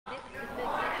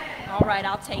All right,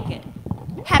 I'll take it.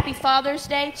 Happy Father's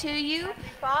Day to you. Happy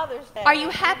Father's Day. Are you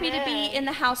happy Amen. to be in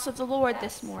the house of the Lord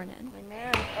this morning?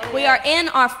 Amen. Oh, We are in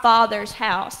our Father's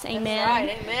house. Amen.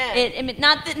 That's right. Amen.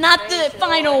 Not the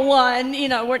final one. You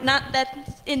know, we're not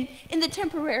that in the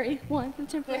temporary one. The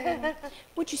temporary one.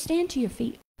 Would you stand to your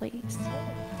feet, please?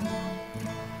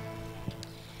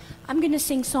 I'm going to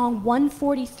sing song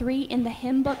 143 in the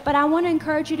hymn book, but I want to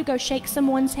encourage you to go shake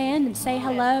someone's hand and say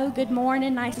hello, good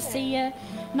morning, nice to see you,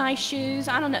 nice shoes,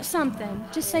 I don't know, something.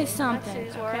 Just say something,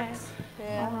 okay?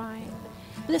 Yeah. All right.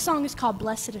 This song is called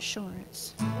Blessed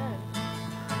Assurance.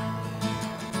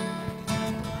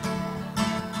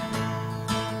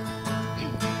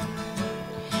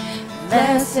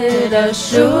 Blessed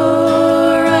assurance,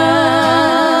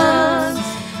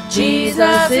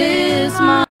 Jesus is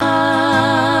mine.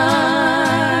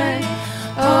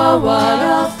 Oh, what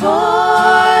a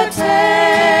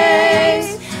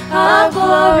foretaste of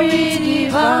glory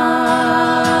divine,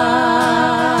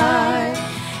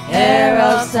 heir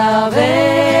of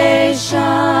salvation,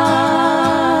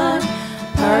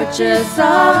 purchase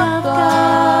of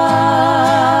God,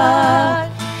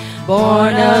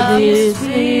 born of His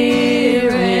Spirit,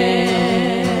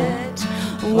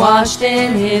 washed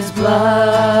in His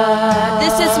blood.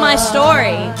 This is my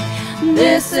story.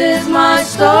 This is my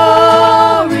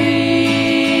story.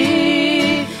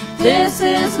 This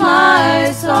is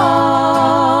my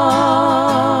song,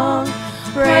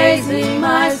 praising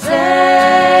my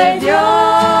Savior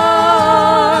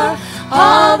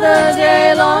all the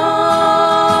day long.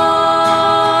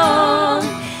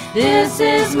 This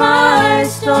is my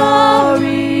story.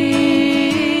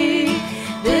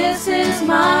 This is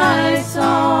my song,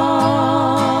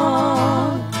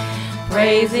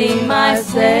 praising my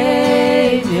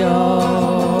Savior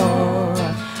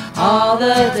all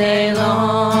the day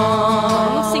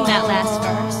long. Let's sing that last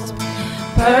verse.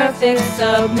 Perfect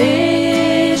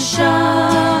submission,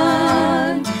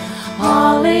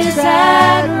 all is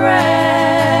at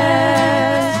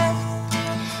rest.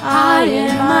 I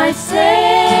in my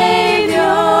Savior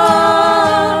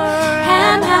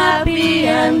am happy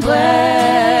and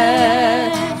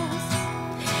blessed,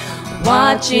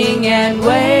 watching and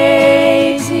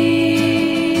waiting,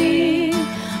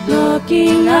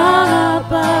 looking above,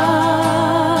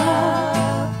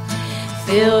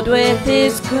 filled with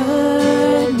His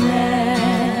goodness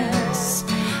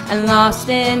and lost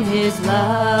in His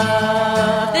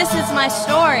love. This is my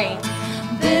story.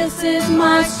 This is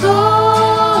my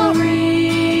story.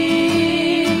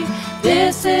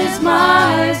 This is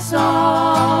my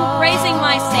song, Praising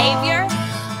my Savior.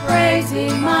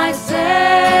 praising my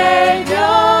Savior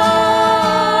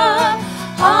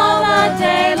all the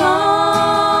day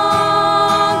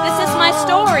long. This is my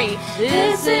story.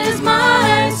 This is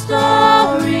my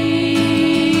story.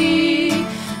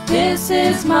 This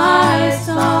is my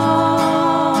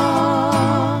song,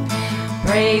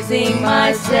 praising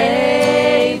my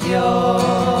Savior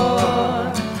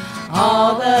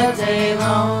all the day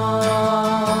long.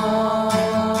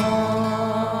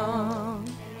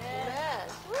 Yes.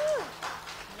 Woo.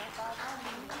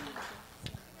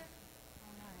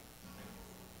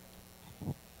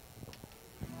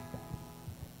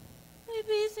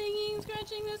 Maybe singing,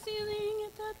 scratching the ceiling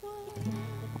at that one.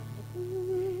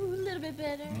 Ooh, a little bit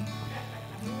better.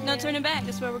 No turning back.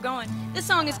 That's where we're going. This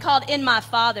song is called "In My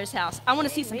Father's House." I want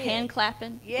to see some hand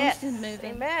clapping. Yes. I want to see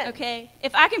moving. Amen. Okay.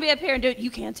 If I can be up here and do it, you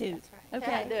can too.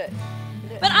 Okay. Yeah, do it.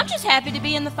 But I'm just happy to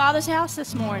be in the Father's house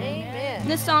this morning. Amen. And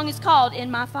this song is called "In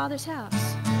My Father's House."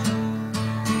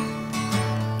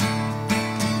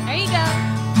 There you go.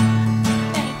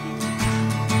 Thank you.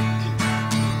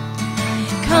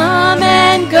 Come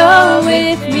and go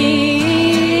with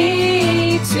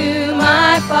me to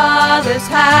my Father's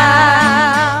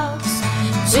house,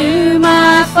 to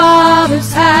my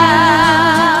Father's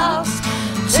house,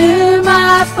 to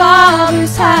my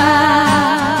Father's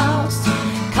house.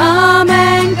 Come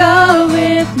and go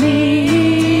with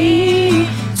me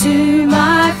to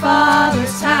my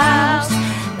Father's house.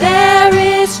 There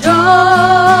is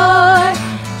joy,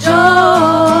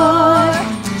 joy,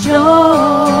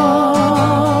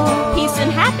 joy. Peace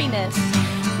and happiness.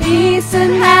 Peace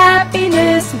and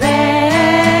happiness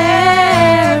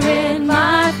there in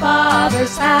my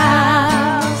Father's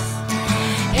house,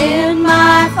 in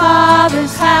my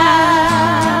Father's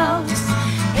house,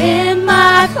 in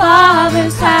my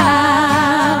Father's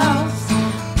house.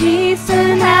 Peace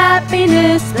and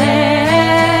happiness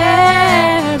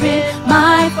there in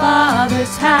my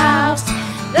Father's house.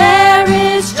 There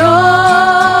is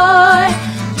joy,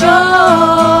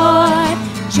 joy,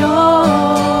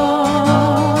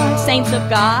 joy. Saints of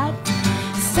God.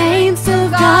 Saints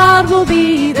of God will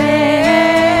be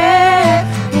there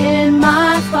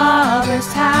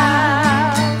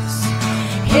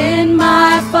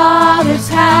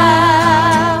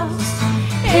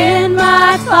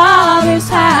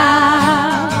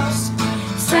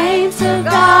presence of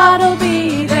God will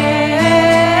be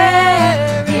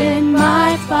there. In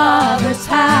my Father's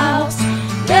house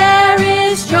there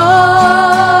is joy,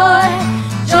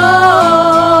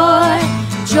 joy,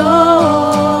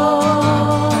 joy.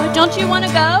 Don't you want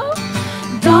to go?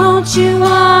 Don't you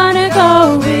want to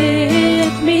go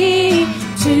with me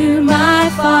to my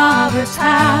Father's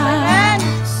house?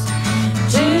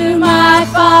 To my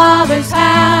Father's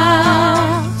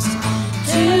house,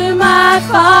 to my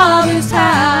Father's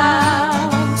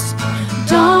house.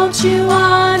 Don't you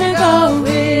want to go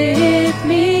with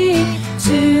me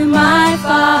to my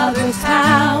Father's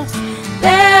house?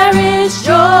 There is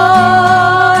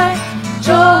joy,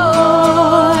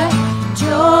 joy,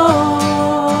 joy.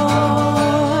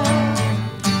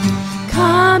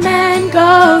 Come and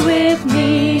go with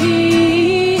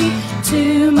me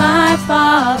to my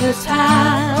Father's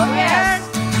house.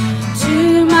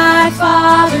 To my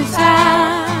Father's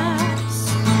house,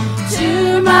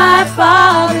 to my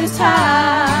Father's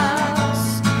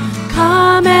house.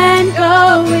 Come and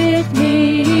go with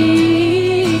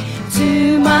me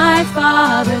to my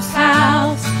Father's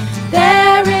house.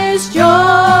 There is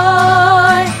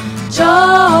joy,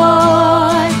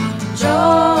 joy,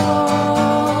 joy.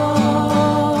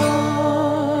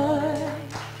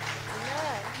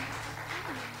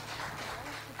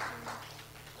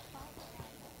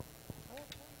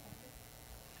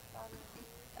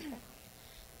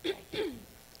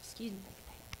 Excuse me.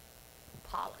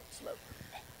 Slow.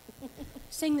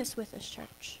 Sing this with us,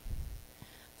 church.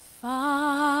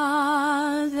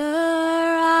 Father,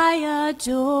 I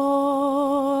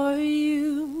adore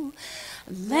you.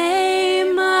 Lay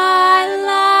my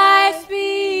life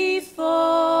before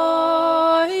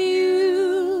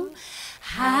you.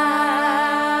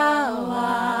 How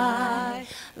I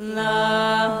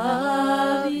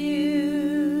love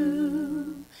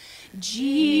you.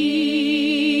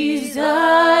 Jesus,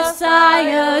 I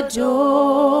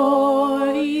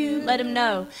adore you. Let him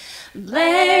know.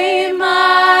 Lay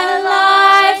my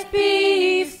life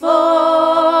before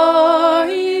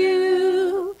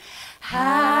you.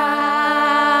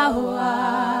 How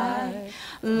I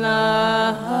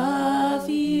love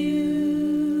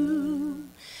you.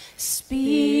 Spirit,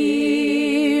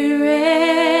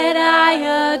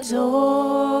 I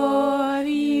adore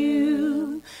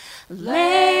you.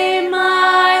 Lay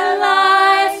my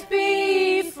life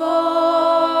before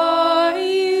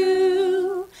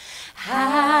you.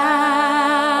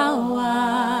 How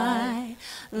I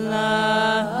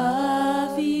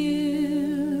love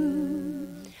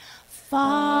you.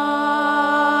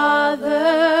 Father,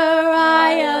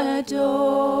 I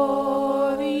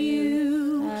adore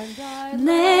you.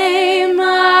 Lay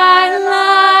my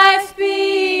life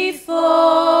before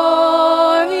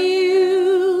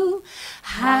you.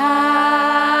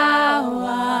 How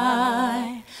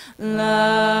I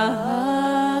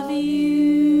love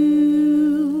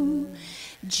you.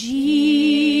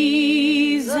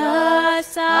 Jesus,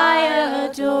 I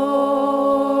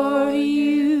adore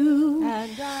you.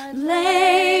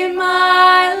 Lay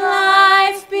my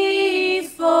life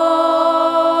before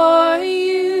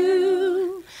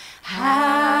you.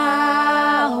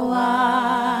 How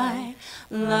I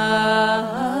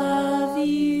love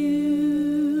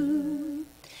you.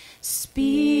 Spirit,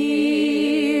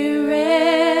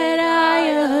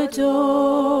 I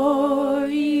adore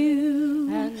you.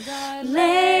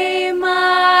 Lay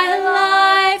my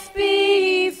life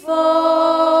before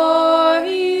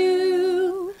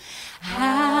you.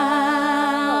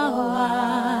 How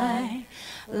I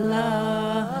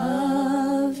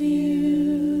love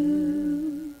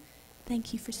you.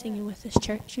 Thank you for singing with us,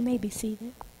 church. You may be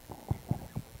seated.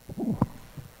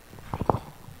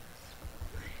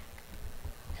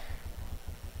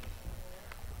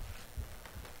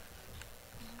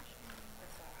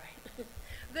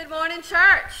 Good morning,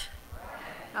 church.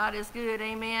 God is good,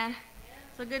 amen.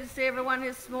 So good to see everyone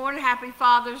this morning. Happy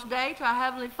Father's Day to our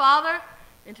Heavenly Father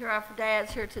and to our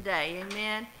dads here today,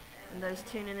 amen. And those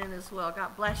tuning in as well.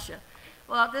 God bless you.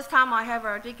 Well, at this time, I have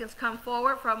our deacons come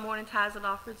forward for our morning tithes and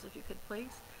offerings, if you could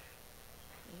please.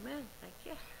 Amen. Thank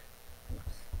you.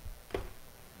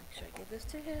 Make sure I give this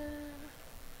to him.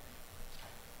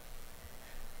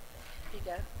 Here you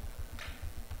go.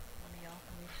 One of y'all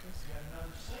can reach this.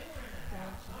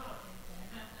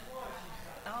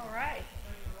 All right.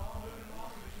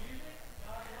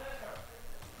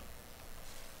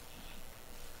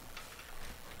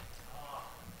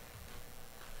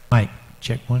 Mike,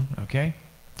 check one, okay.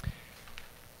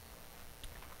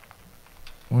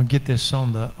 We'll get this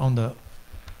on the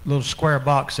little square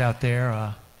box out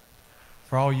there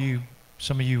for all you,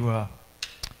 some of you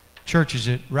churches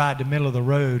that ride the middle of the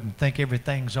road and think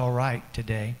everything's all right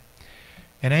today.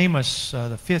 In Amos,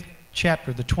 the 5th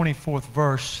chapter, the 24th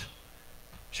verse,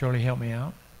 Shirley, help me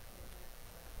out.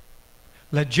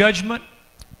 Let judgment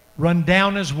run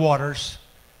down as waters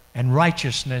and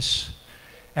righteousness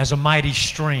as a mighty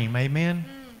stream. Amen?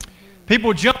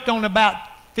 People jumped on about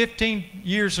 15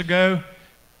 years ago.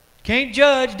 Can't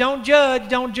judge, don't judge,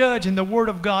 don't judge. And the Word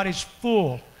of God is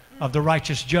full of the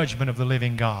righteous judgment of the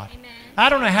living God. Amen. I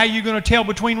don't know how you're going to tell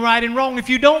between right and wrong if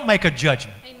you don't make a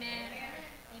judgment. Amen.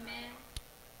 Amen.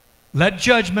 Let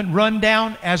judgment run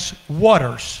down as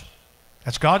waters.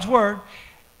 That's God's Word.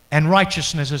 And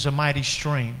righteousness is a mighty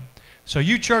stream. So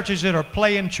you churches that are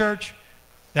playing church,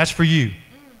 that's for you.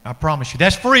 I promise you.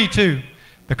 That's free too,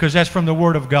 because that's from the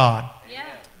Word of God. Yeah.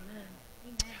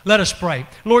 Let us pray.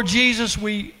 Lord Jesus,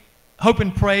 we hope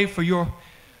and pray for your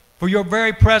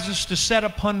very presence to set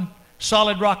upon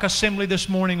Solid Rock Assembly this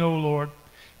morning, O Lord.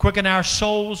 Quicken our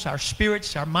souls, our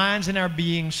spirits, our minds, and our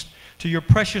beings to your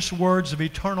precious words of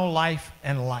eternal life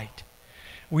and light.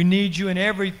 We need you in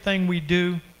everything we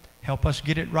do. Help us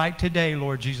get it right today,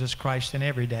 Lord Jesus Christ, and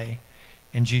every day.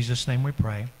 In Jesus' name we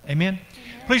pray. Amen.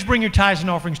 Please bring your tithes and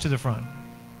offerings to the front.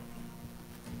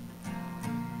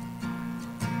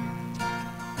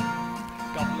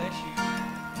 God bless you.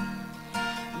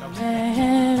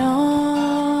 Let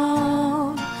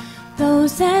all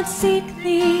those that seek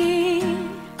thee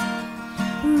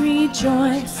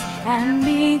rejoice and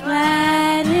be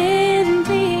glad in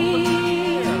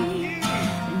thee.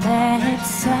 Let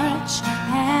such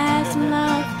as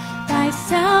love thy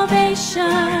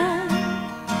salvation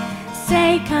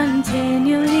say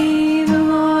continually, the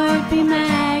Lord be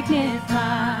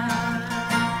magnified.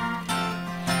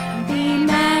 Be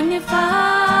magnified,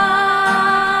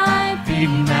 be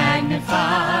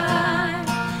magnified.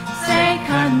 Say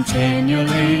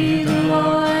continually, the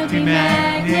Lord be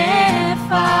magnified.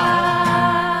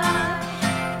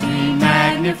 Be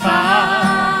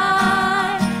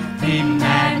magnified, be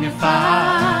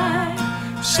magnified.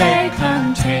 Say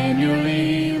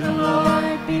continually, the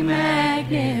Lord be magnified.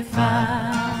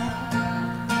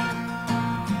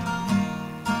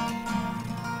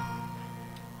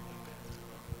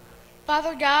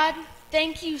 Father God,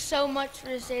 thank you so much for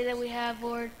this day that we have,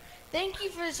 Lord. Thank you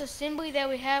for this assembly that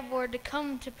we have, Lord, to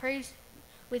come to praise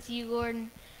with you, Lord. And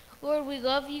Lord, we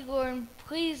love you, Lord. And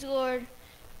please, Lord,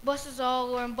 bless us all,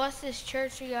 Lord, and bless this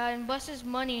church, God, and bless this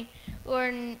money,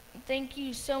 Lord. And thank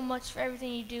you so much for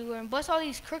everything you do, Lord. And bless all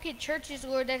these crooked churches,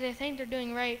 Lord, that they think they're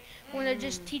doing right when they're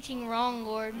just teaching wrong,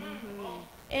 Lord.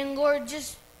 And Lord,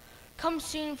 just come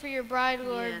soon for your bride,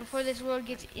 Lord, before this world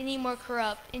gets any more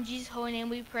corrupt. In Jesus' holy name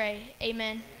we pray.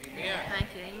 Amen. Amen.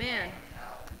 Thank you. Amen.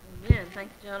 Amen.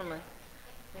 Thank you, gentlemen.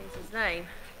 Praise his name.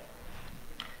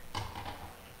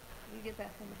 You get that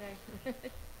from today?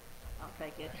 I'll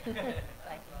take it. Thank you.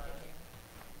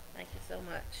 Thank you so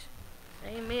much.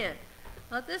 Amen.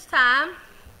 Well, at this time,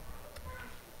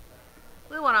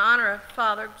 we want to honor our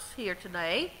fathers here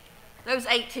today. Those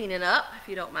 18 and up, if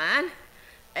you don't mind.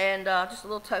 And just a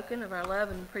little token of our love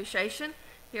and appreciation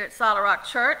here at Solid Rock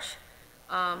Church.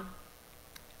 Dr.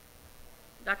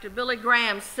 Billy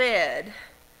Graham said,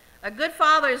 "A good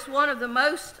father is one of the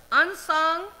most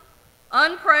unsung,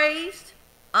 unpraised,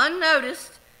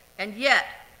 unnoticed, and yet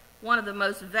one of the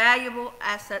most valuable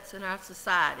assets in our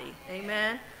society."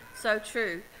 Amen. So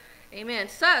true. Amen.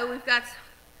 So we've got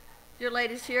your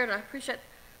ladies here, and I appreciate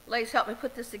the ladies helped me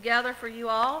put this together for you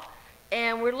all.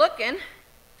 And we're looking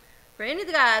for any of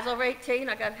the guys over 18.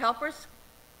 I got helpers.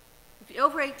 If you're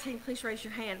over 18, please raise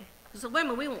your hand. Because the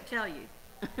women, we won't tell you.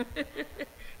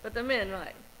 But the men,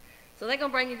 right. So they're going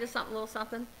to bring you just something, a little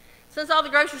something. Since all the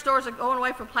grocery stores are going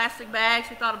away from plastic bags,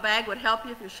 we thought a bag would help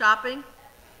you if you're shopping.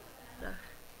 So,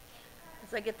 as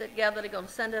they get that together, they're going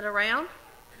to send it around.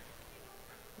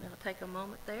 I'll take a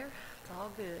moment there. It's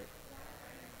all good.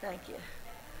 Thank you.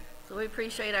 So we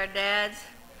appreciate our dads.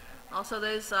 Also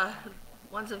those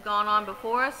ones that have gone on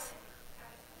before us.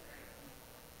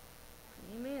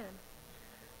 Amen.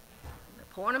 We're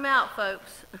pouring them out,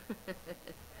 folks.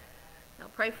 Now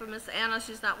pray for Miss Anna.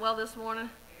 She's not well this morning.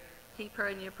 Keep her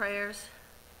in your prayers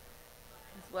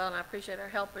as well. And I appreciate our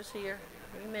helpers here.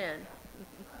 Amen.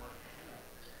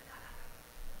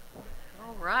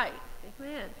 All right.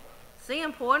 Amen. See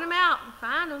them, pouring them out, and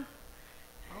find them.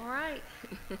 All right.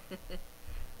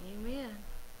 Amen.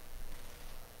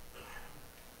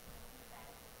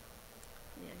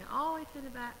 Yeah, all the way to the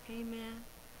back. Amen.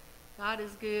 God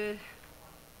is good.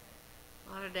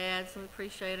 A lot of dads, we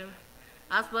appreciate him.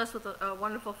 I was blessed with a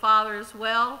wonderful father as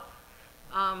well.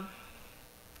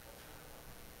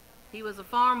 He was a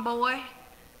farm boy.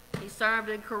 He served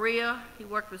in Korea. He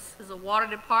worked as a water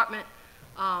department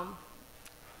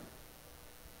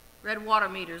read water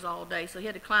meters all day, so he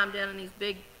had to climb down in these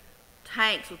big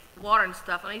tanks with water and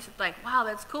stuff. And I used to think, wow,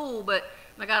 that's cool, but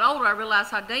when I got older, I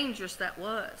realized how dangerous that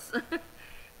was.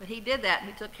 But he did that,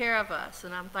 and he took care of us,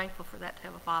 and I'm thankful for that, to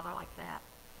have a father like that.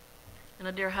 And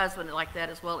a dear husband like that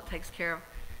as well, that takes care of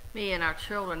me and our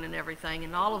children and everything,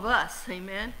 and all of us.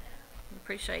 Amen. I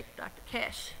appreciate Dr.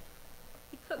 Cash.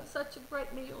 He cooks such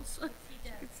great meals. He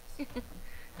does.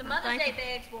 The Mother's Day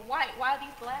bags were white. Why are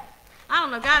these black? I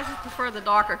don't know, guys just prefer the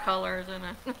darker colors.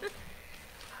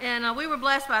 And we were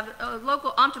blessed by the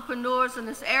local entrepreneurs in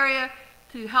this area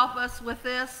to help us with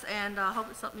this, and I hope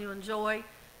it's something you enjoy,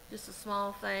 just a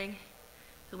small thing.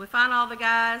 So we find all the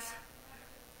guys,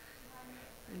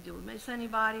 and do we miss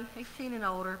anybody? 18 and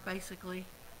older, basically.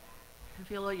 If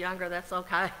you're a little younger, that's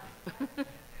okay.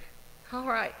 All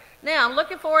right. Now, I'm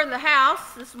looking for in the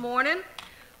house this morning,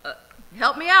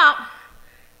 help me out,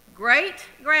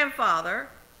 great-grandfather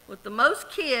with the most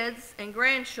kids and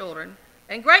grandchildren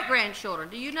and great-grandchildren.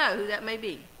 Do you know who that may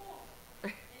be?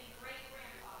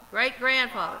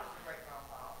 Great-grandfather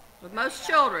with most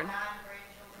children.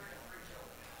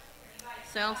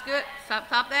 Sounds good.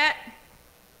 Top that.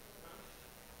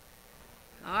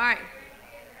 All right.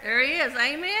 There he is.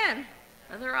 Amen.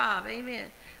 Brother Rob.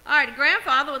 Amen. All right.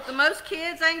 Grandfather with the most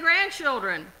kids and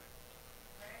grandchildren.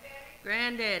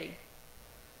 Granddaddy.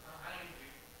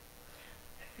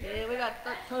 Yeah, we got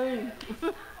 13. 5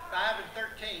 and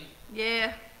 13.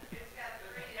 Yeah.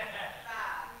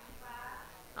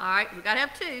 All right, we got to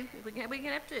have 2. We can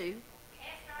have 2.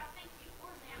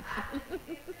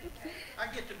 I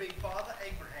get to be Father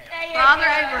Abraham. Father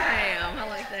Abraham. I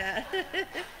like that.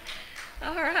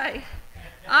 All right.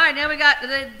 All right, now we got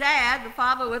the dad, the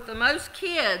father with the most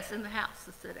kids in the house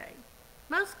today.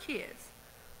 Most kids.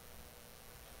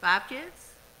 5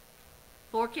 kids?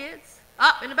 4 kids?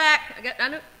 Up in the back. I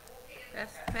know.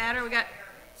 That's better. We got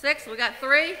 6. We got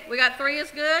 3. We got 3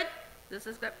 is good. This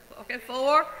is good. Okay,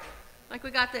 4. I think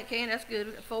we got that, Ken. That's good.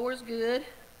 We got 4 is good.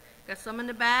 Got some in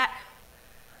the back.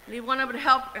 Need one of them to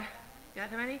help. Got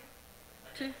how many?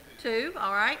 2. 2.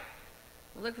 All right.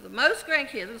 We'll look for the most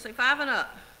grandkids. We'll say 5 and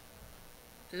up.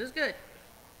 2 is good.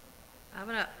 5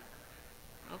 and up.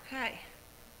 Okay.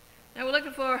 Now we're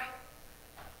looking for,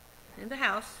 in the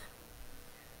house,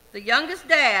 the youngest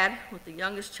dad with the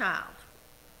youngest child.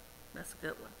 That's a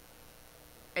good one.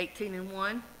 18 and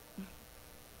 1.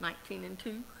 19 and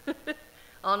 2.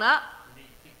 On up.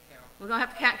 We're going to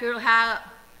have to count real high up.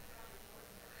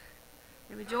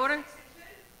 Maybe Jordan?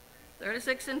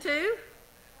 36 and 2.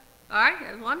 All right,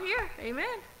 there's one here.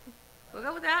 Amen. We'll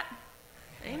go with that.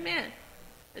 Amen.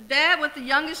 The dad with the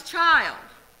youngest child.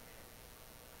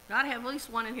 Got to have at least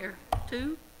one in here.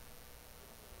 2.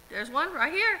 There's one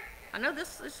right here. I know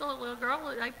this little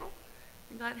girl, April.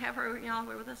 I'm glad to have her, y'all,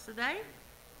 here with us today.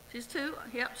 She's 2.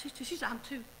 Yep, she's 2. I'm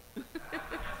 2.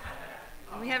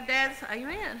 We have dads.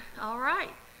 Amen. All right.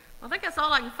 Well, I think that's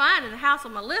all I can find in the house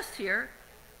on my list here.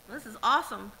 Well, this is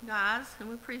awesome, guys, and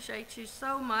we appreciate you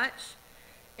so much.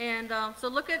 And so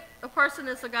look at a person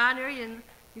that's a guy near you, and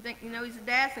you think, he's a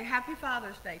dad, say Happy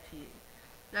Father's Day to you.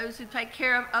 Those who take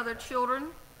care of other children,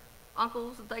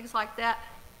 uncles and things like that,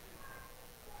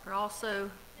 are also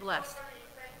blessed.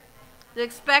 The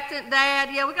expectant dad,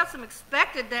 yeah, we got some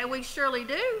expectant dad. We surely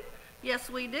do. Yes,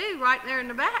 we do, right there in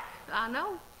the back. I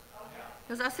know.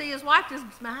 Because I see his wife just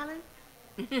smiling.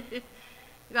 We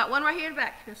got one right here in the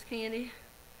back, Miss Candy.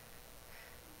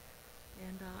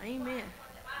 And amen.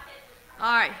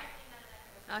 All right.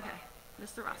 Okay.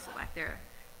 Mr. Russell back there.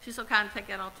 She's so kind to take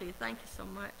that all to you. Thank you so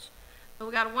much. But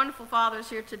we got a wonderful fathers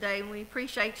here today, and we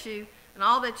appreciate you and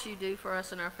all that you do for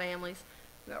us and our families.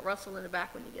 We got Russell in the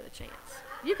back when you get a chance.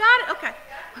 You got it? Okay.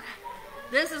 Okay.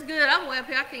 This is good. I'm way up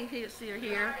here. I can't see her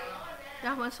here.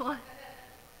 That much one?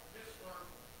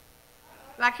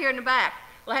 Back here in the back.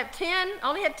 Well, I have 10.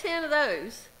 Only had 10 of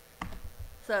those.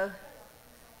 So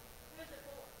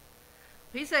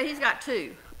he said he's got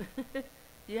 2.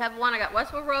 You have one. I got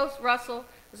Westwood Rose. Russell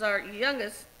is our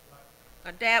youngest,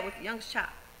 our dad with the youngest child.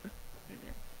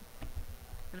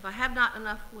 And if I have not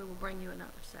enough, we will bring you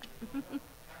another set.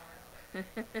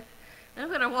 I'm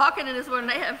going to walk into this one.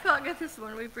 They have felt good this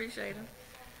morning. We appreciate them.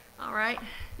 All right.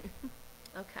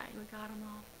 Okay, we got them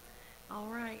all. All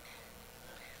right.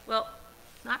 Well,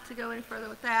 not to go any further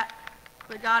with that,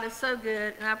 but God is so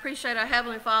good, and I appreciate our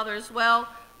Heavenly Father as well,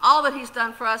 all that He's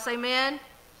done for us. Amen.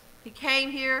 He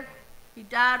came here. He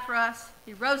died for us.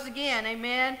 He rose again.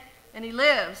 Amen. And He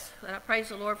lives. And I praise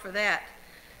the Lord for that.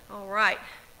 All right.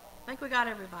 I think we got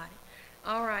everybody.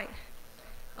 All right.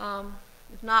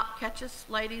 If not, catch us,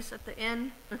 ladies, at the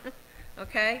end.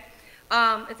 Okay.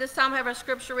 At this time, we have our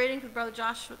scripture reading. Could Brother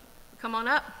Josh come on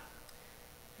up?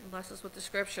 and bless us with the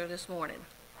scripture this morning.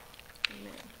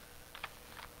 Amen.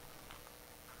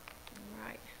 All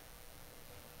right.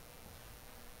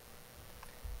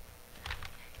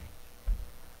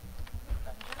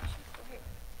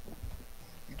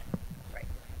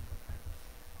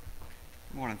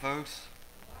 Good morning, folks.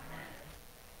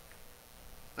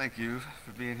 Thank you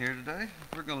for being here today.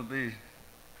 We're going to be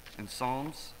in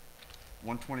Psalms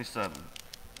 127.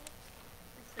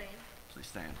 Please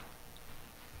stand.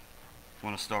 I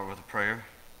want to start with a prayer.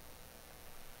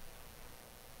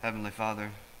 Heavenly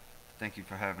Father, thank you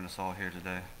for having us all here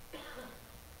today.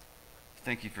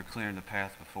 Thank you for clearing the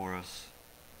path before us.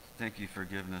 Thank you for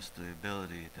giving us the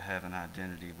ability to have an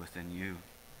identity within you,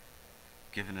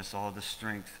 giving us all the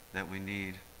strength that we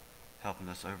need, helping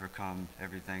us overcome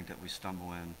everything that we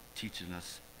stumble in, teaching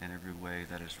us in every way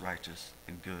that is righteous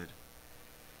and good.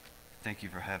 Thank you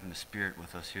for having the Spirit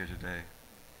with us here today.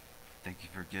 Thank you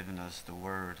for giving us the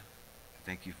Word.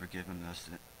 Thank you for giving us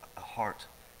a heart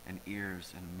and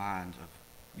ears and mind of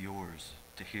yours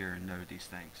to hear and know these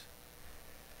things.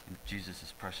 In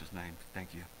Jesus' precious name,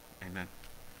 thank you. Amen.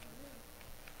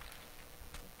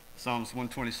 Psalms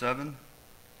 127,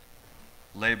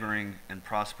 laboring and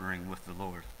prospering with the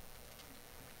Lord.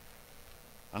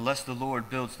 Unless the Lord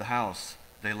builds the house,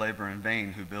 they labor in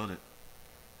vain who build it.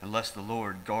 Unless the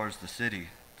Lord guards the city,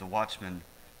 the watchman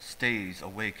stays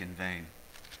awake in vain.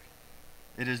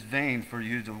 It is vain for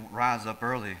you to rise up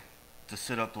early, to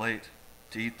sit up late,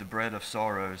 to eat the bread of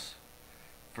sorrows,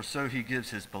 for so he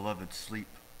gives his beloved sleep.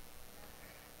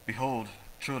 Behold,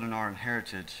 children are an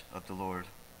heritage of the Lord.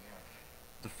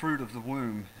 The fruit of the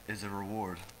womb is a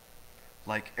reward.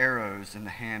 Like arrows in the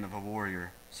hand of a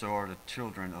warrior, so are the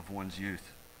children of one's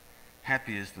youth.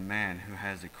 Happy is the man who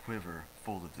has a quiver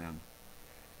full of them.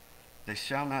 They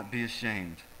shall not be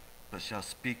ashamed, but shall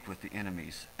speak with the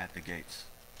enemies at the gates.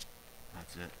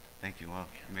 That's it. Thank you all.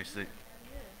 You may sit.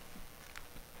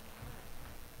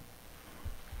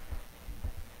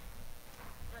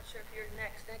 Not sure if you're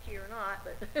next, Nikki, or not,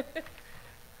 but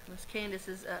Miss Candace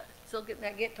is still getting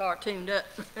that guitar tuned up.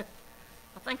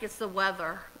 I think it's the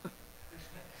weather.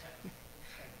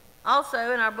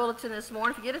 Also, in our bulletin this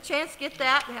morning, if you get a chance, get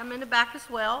that. They have them in the back as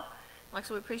well. Like I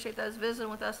said, we appreciate those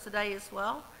visiting with us today as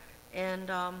well. And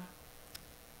trying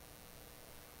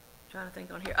to think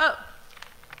on here. Oh,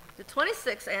 the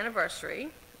 26th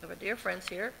anniversary of our dear friends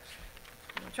here.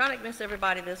 I'm trying to miss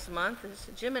everybody this month. Is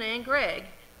Jim and Ann Gregg.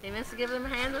 Amen. So give them a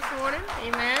hand this morning.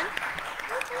 Amen.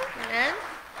 Amen.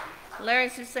 Larry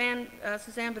and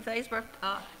Suzanne Bethay's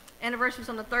anniversary is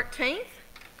on the 13th.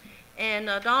 And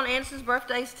Dawn Anderson's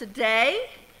birthday is today.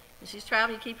 And she's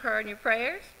traveling. You keep her in your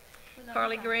prayers.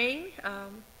 Carly Green.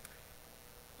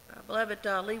 Beloved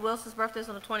Lee Wilson's birthday is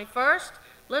on the 21st.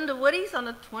 Linda Woody's on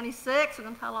the 26th. I'm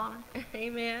going to tell on her.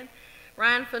 Amen.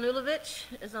 Ryan Fanulovich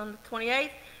is on the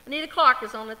 28th. Anita Clark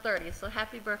is on the 30th. So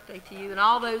happy birthday to you and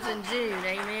all those in June.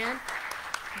 Amen.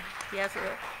 Yes,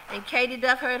 and Katie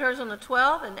Duff had hers on the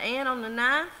 12th and Ann on the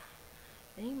 9th.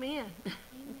 Amen.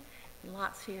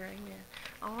 Lots here. Amen.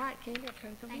 All right, Katie, I'll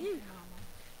turn it over to you.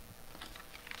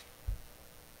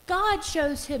 God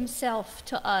shows himself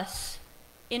to us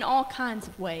in all kinds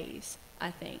of ways,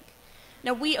 I think.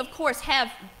 Now, we, of course,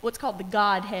 have what's called the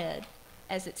Godhead,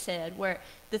 as it said, where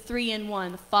the three in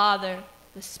one, the Father,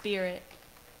 the Spirit,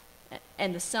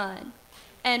 and the Son.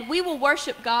 And we will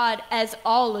worship God as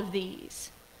all of these.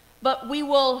 But we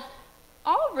will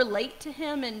all relate to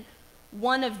him in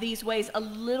one of these ways a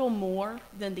little more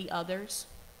than the others,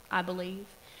 I believe.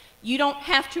 You don't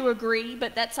have to agree,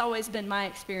 but that's always been my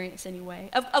experience anyway.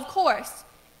 Of course,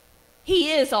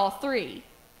 he is all three.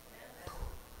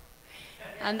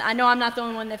 And I know I'm not the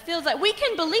only one that feels like we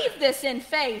can believe this in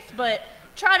faith, but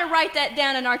try to write that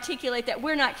down and articulate that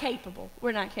we're not capable.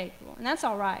 We're not capable, and that's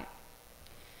all right.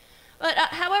 But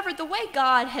however, the way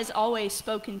God has always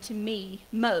spoken to me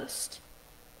most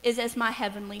is as my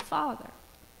heavenly Father.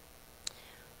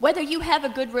 Whether you have a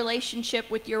good relationship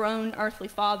with your own earthly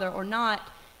father or not,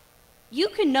 you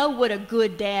can know what a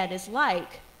good dad is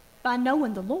like by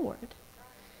knowing the Lord.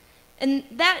 And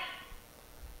that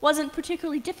wasn't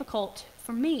particularly difficult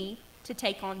for me to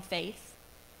take on faith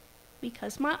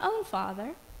because my own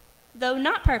father, though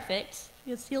not perfect,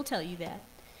 because he'll tell you that,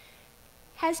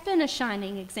 has been a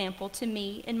shining example to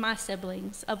me and my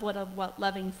siblings of what a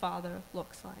loving father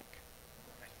looks like.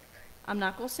 I'm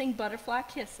not going to sing Butterfly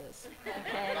Kisses,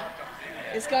 okay?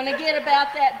 It's going to get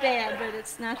about that bad, but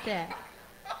it's not that.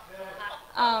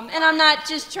 And I'm not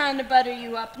just trying to butter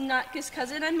you up, not just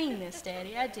because I mean this,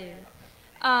 Daddy, I do.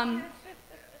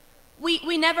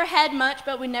 We never had much,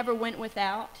 but we never went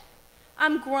without.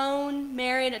 I'm grown,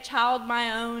 married, a child of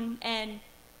my own, and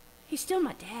he's still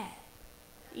my dad.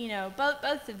 You know,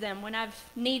 both of them, when I've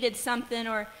needed something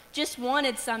or just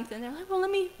wanted something, they're like, well,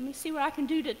 let me see what I can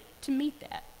do to meet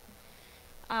that.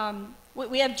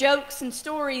 We have jokes and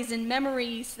stories and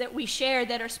memories that we share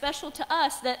that are special to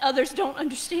us that others don't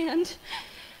understand.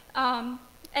 And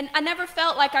I never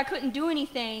felt like I couldn't do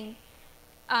anything.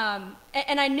 And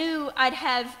I knew I'd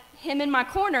have him in my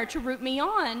corner to root me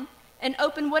on and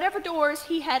open whatever doors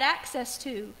he had access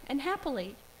to, and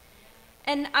happily.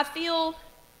 And I feel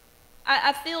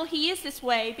he is this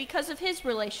way because of his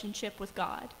relationship with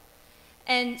God.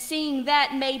 And seeing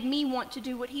that made me want to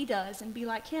do what he does and be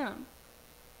like him.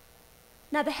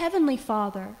 Now, the Heavenly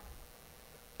Father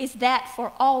is that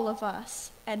for all of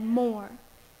us and more.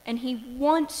 And he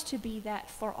wants to be that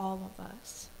for all of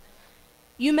us.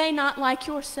 You may not like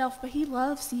yourself, but he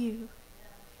loves you.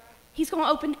 He's going to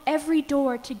open every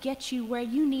door to get you where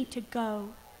you need to go.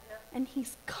 And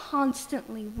he's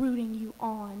constantly rooting you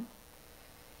on.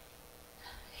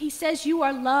 He says you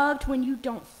are loved when you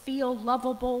don't feel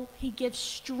lovable. He gives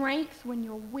strength when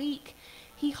you're weak.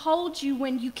 He holds you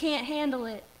when you can't handle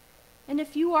it. And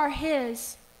if you are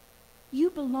his, you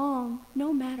belong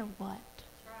no matter what.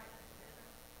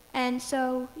 And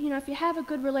so, you know, if you have a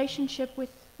good relationship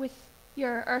with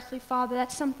your earthly father,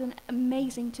 that's something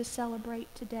amazing to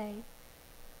celebrate today.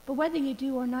 But whether you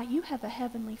do or not, you have a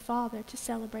heavenly Father to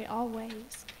celebrate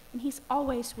always. And he's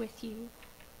always with you.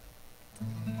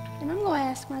 And I'm going to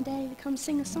ask my daddy to come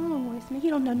sing a song with me. He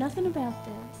don't know nothing about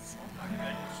this.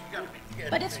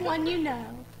 But it's one you know.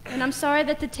 And I'm sorry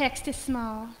that the text is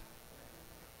small.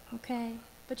 Okay?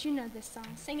 But you know this song.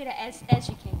 Sing it as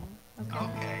you can. Okay?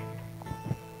 Okay.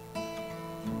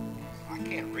 I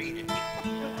can't read it. It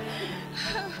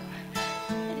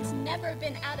has never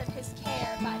been out of his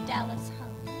care by Dallas Home.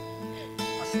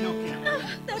 I still can't read it.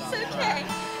 That's okay.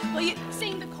 Well, you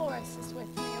sing the choruses with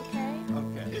me, okay?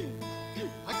 Okay.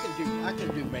 I can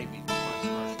do maybe one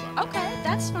verse. Okay,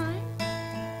 that's fine.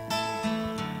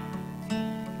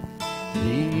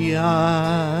 The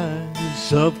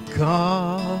eyes of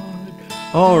God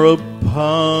are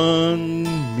upon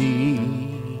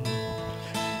me.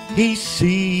 He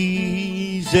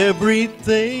sees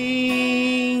everything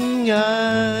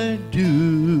I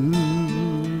do.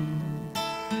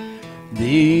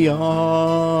 The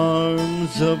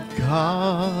arms of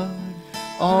God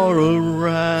are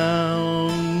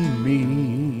around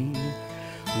me.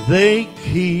 They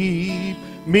keep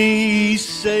me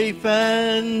safe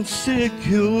and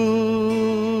secure.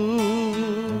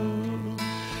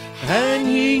 And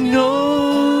he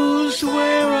knows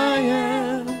where I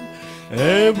am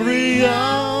every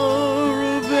hour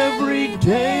of every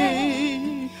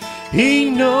day. He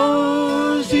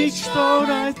knows each thought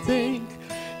I think.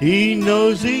 He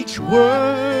knows each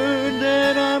word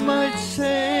that I might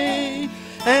say.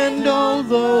 And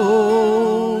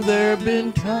although there have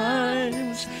been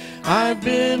times I've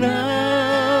been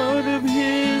out of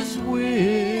his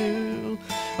will,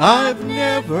 I've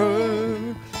never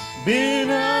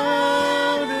been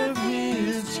out of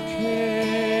his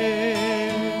care.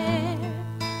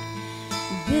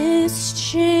 This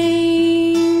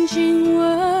changing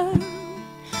world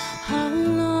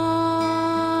alarms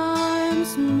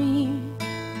me,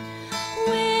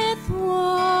 with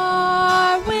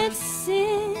war, with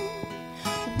sin,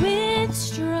 with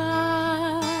strife.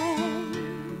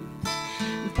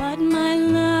 But my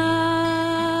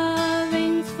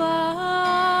loving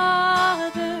Father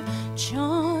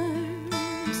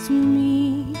charms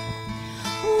me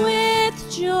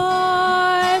with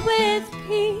joy, with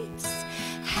peace,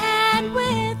 and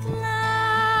with light.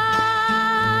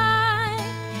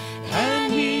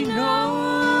 And he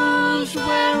knows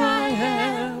where I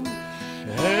am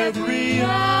every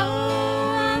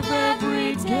hour of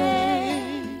every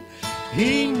day.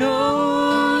 He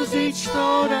knows each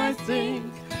thought I think.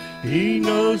 He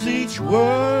knows each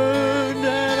word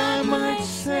that I might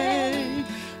say.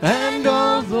 And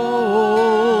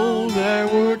although there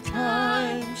were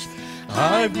times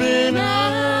I've been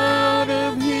out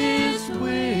of his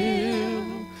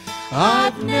will,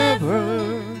 I've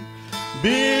never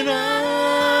been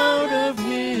out of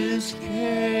his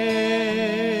care.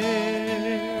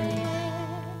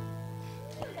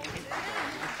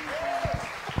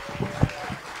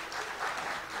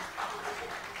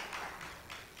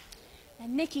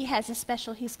 And Nikki has a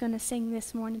special he's going to sing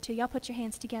this morning too. Y'all put your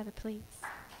hands together, please.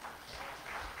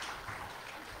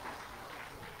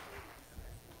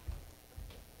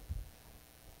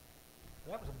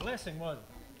 That was a blessing, wasn't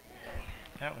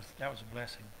it? That was a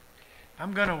blessing.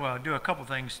 I'm going to do a couple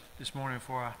things this morning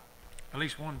before I, at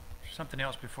least something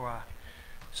else before I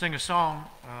sing a song.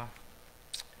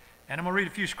 And I'm going to read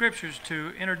a few scriptures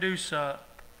to introduce a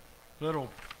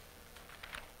little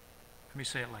Let me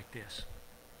say it like this.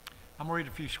 I'm going to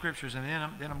read a few scriptures, and then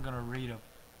I'm going to read a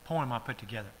poem I put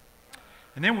together.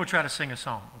 And then we'll try to sing a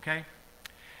song, okay?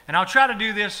 And I'll try to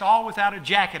do this all without a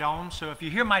jacket on, so if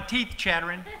you hear my teeth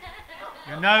chattering,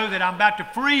 you'll know that I'm about to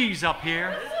freeze up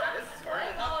here.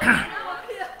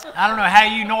 I don't know how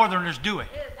you northerners do it,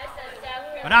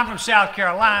 but I'm from South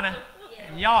Carolina,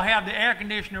 and y'all have the air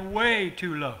conditioner way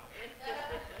too low.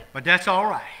 But that's all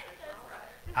right.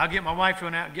 I'll get my wife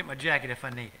out and get my jacket if I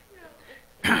need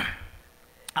it.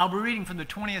 I'll be reading from the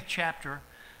 20th chapter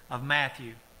of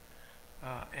Matthew.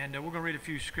 And we're going to read a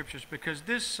few scriptures because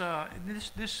this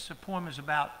poem is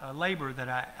about labor that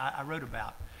I wrote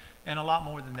about, and a lot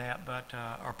more than that, but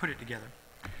or put it together.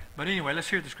 But anyway, let's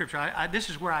hear the scripture. This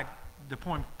is where the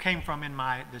poem came from in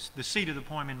the seed of the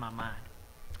poem in my mind.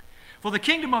 For the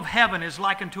kingdom of heaven is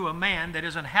like unto a man that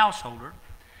is an householder,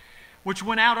 which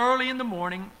went out early in the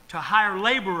morning to hire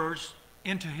laborers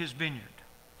into his vineyard.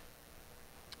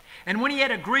 And when he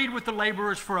had agreed with the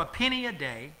laborers for a penny a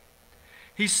day,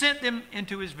 he sent them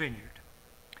into his vineyard.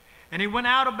 And he went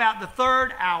out about the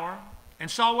third hour and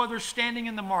saw others standing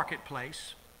in the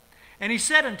marketplace. And he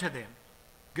said unto them,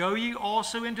 Go ye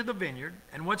also into the vineyard,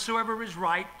 and whatsoever is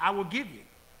right I will give you.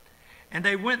 And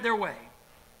they went their way.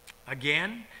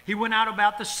 Again, he went out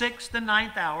about the 6th and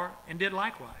 9th hour and did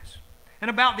likewise. And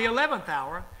about the 11th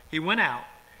hour he went out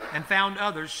and found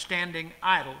others standing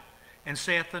idle, and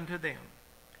saith unto them,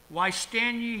 Why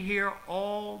stand ye here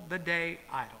all the day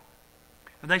idle?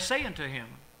 And they say unto him,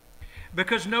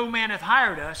 Because no man hath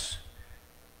hired us.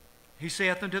 He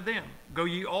saith unto them, Go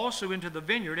ye also into the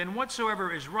vineyard, and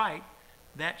whatsoever is right,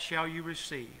 that shall you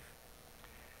receive.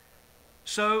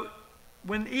 So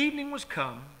when evening was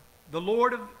come, the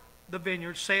Lord of the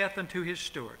vineyard saith unto his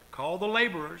steward, Call the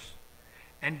laborers,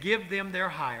 and give them their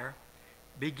hire,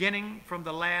 beginning from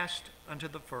the last unto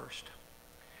the first.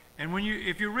 And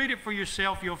if you read it for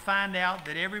yourself, you'll find out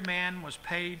that every man was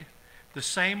paid the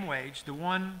same wage. The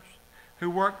ones who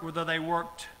worked, whether they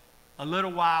worked a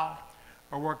little while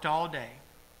or worked all day.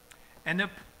 And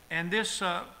this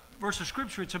verse of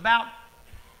Scripture, it's about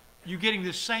you getting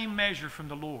the same measure from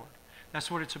the Lord. That's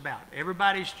what it's about.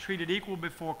 Everybody's treated equal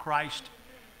before Christ,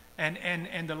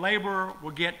 and the laborer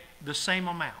will get the same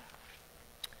amount.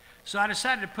 So I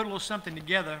decided to put a little something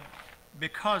together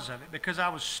because of it, because I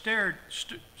was scared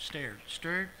from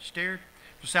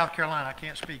South Carolina. I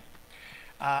can't speak.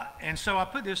 And so I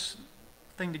put this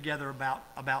thing together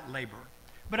about labor.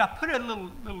 But I put a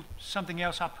little something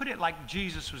else. I put it like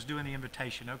Jesus was doing the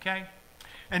invitation, okay?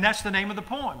 And that's the name of the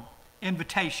poem,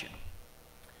 Invitation.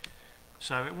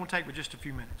 So it won't take but just a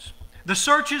few minutes. The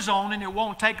search is on, and it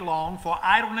won't take long, for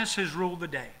idleness has ruled the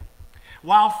day.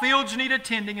 While fields need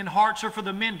attending and hearts are for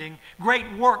the mending,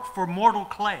 great work for mortal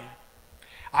clay.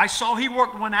 I saw he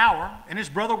worked 1 hour, and his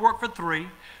brother worked for 3.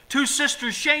 2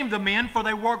 sisters shamed the men, for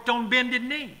they worked on bended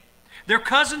knee. Their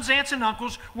cousins, aunts, and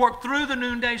uncles worked through the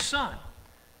noonday sun.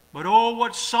 But oh,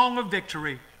 what song of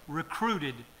victory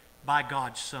recruited by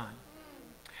God's Son.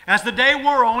 As the day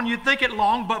wore on, you'd think it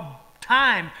long, but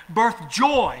time birthed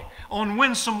joy on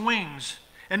winsome wings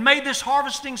and made this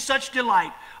harvesting such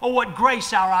delight. Oh, what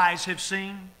grace our eyes have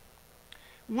seen.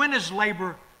 When is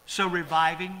labor so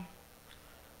reviving?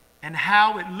 And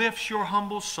how it lifts your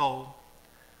humble soul.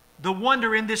 The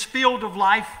wonder in this field of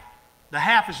life, the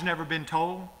half has never been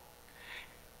told.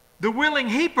 The willing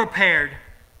he prepared,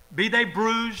 be they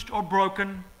bruised or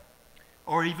broken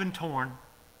or even torn.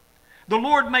 The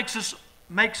Lord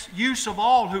makes use of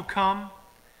all who come,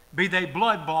 be they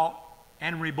blood-bought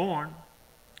and reborn.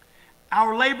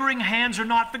 Our laboring hands are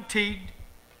not fatigued,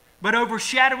 but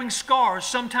overshadowing scars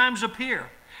sometimes appear.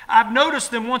 I've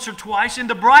noticed them once or twice in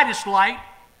the brightest light.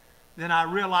 Then I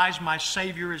realize my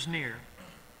Savior is near.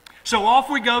 So off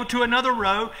we go to another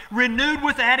row, renewed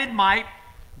with added might.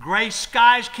 Gray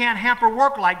skies can't hamper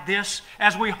work like this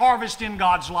as we harvest in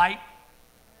God's light.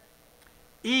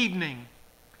 Evening,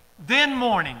 then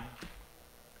morning,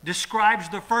 describes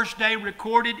the first day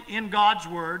recorded in God's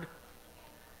Word.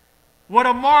 What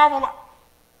a marvel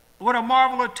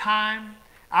of time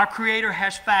our Creator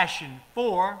has fashioned.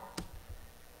 For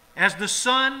as the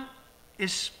sun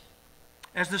is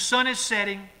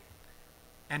setting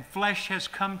and flesh has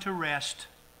come to rest,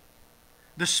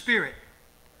 the Spirit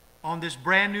on this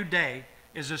brand new day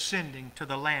is ascending to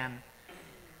the land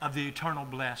of the eternal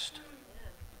blessed.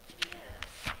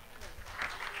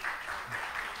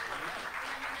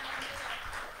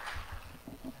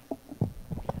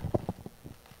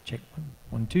 Check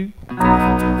 1, 2.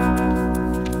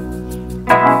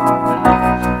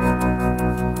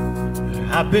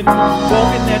 I've been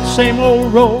walking that same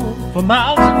old road for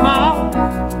miles and miles.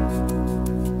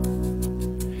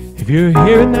 If you're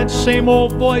hearing that same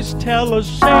old voice tell the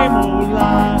same old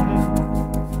lie,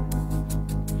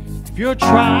 if you're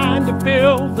trying to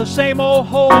fill the same old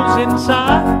holes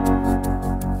inside,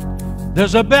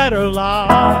 there's a better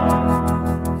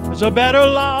life. There's a better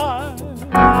life.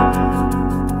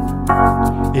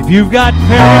 If you've got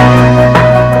pain,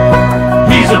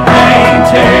 he's a pain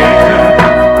taker.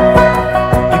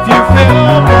 If you feel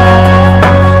lost,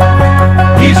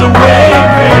 he's a way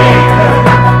maker.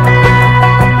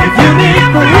 If you need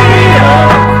freedom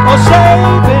or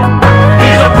saving,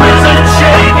 he's a prison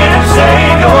shaking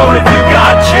savior. If you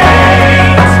got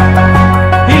chains,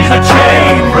 he's a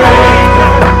chain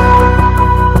breaker.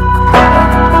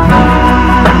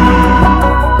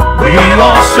 We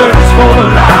all search for the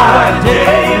light of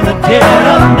day in the dead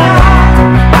of night,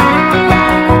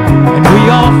 and we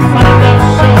all find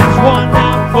ourselves worn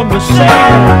out from the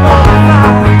same fight.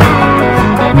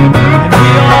 And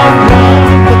we all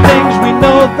run the things we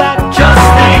know that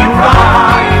just ain't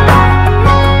right.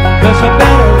 There's a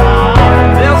better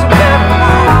life. There's a better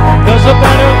life. There's a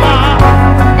better life.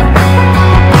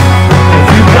 If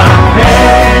you got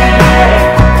pain,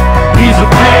 he's a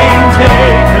pain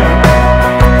taker.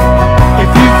 If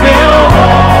you feel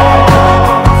lost,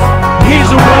 he's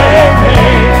a way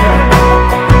maker.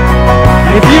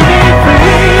 If you need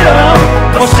freedom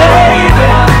or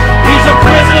saving, he's a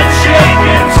prison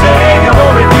shaking savior.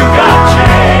 If you got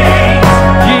chains,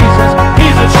 Jesus,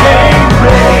 he's a chain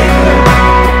breaker.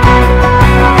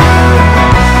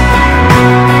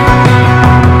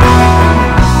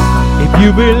 If you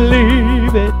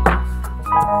believe it,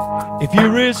 if you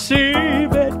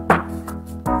receive it,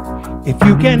 if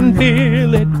you can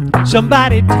feel it,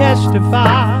 somebody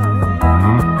testify.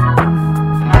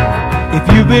 If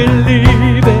you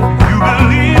believe it,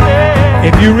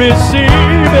 if you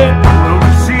receive it,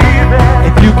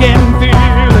 if you can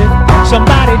feel it,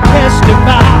 somebody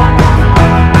testify.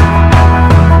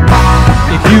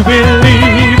 If you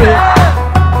believe it,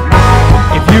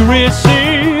 if you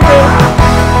receive it,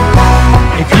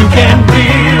 if you can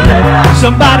feel it,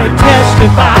 somebody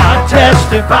testify,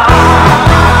 testify.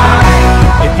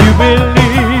 If you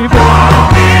believe it,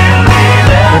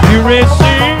 if you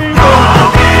receive it,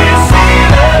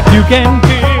 if you can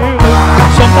feel it,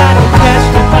 somebody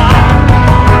testify.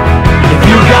 If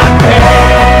you got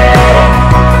pain,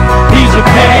 he's a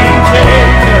pain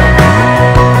taker.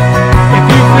 If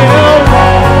you feel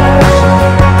lost,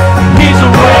 he's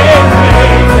a way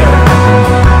maker.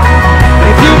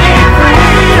 If you need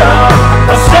freedom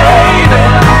or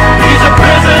saving, he's a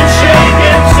prison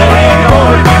shaking savior.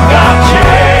 If you got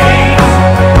chains,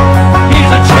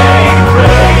 he's a chain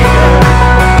breaker.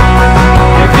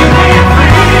 If you need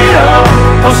freedom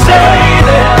or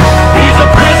saving, he's a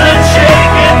prison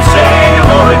shaking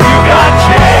savior. If you got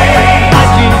chains, my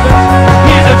Jesus,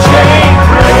 he's a chain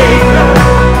breaker.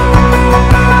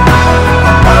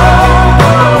 Oh,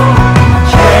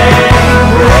 chain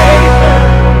breaker.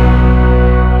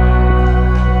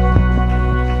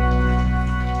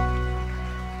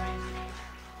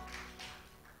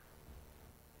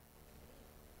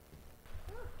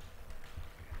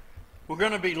 We're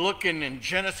going to be looking in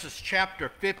Genesis chapter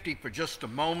 50 for just a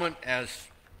moment as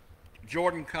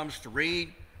Jordan comes to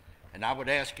read, and I would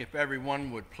ask if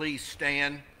everyone would please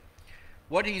stand.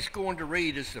 What he's going to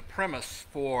read is the premise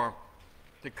for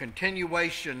the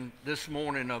continuation this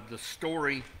morning of the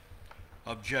story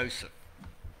of Joseph.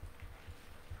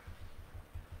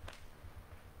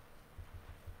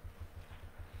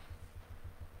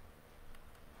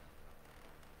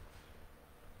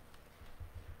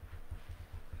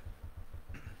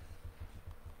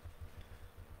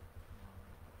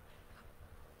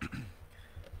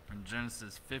 From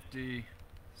Genesis 50,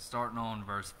 starting on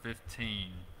verse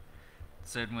 15. It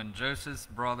said, when Joseph's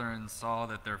brethren saw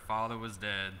that their father was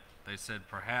dead, they said,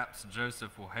 perhaps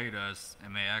Joseph will hate us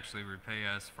and may actually repay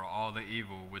us for all the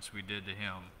evil which we did to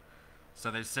him. So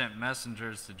they sent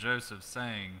messengers to Joseph,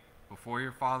 saying, before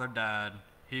your father died,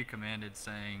 he commanded,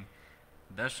 saying,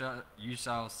 thus you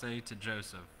shall say to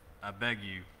Joseph, I beg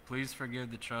you, please forgive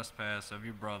the trespass of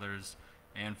your brothers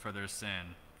and for their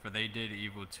sin, for they did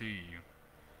evil to you.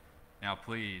 Now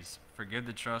please, forgive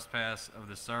the trespass of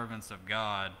the servants of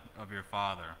God of your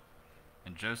father.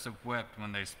 And Joseph wept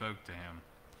when they spoke to him.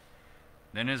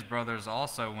 Then his brothers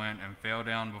also went and fell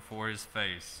down before his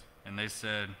face, and they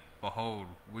said, behold,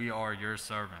 we are your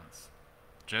servants.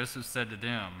 Joseph said to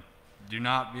them, do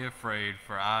not be afraid,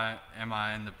 for I am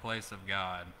in the place of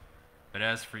God. But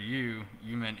as for you,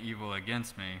 you meant evil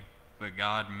against me, but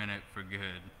God meant it for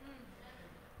good,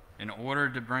 in order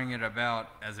to bring it about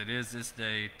as it is this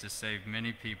day, to save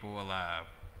many people alive.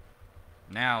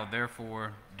 Now,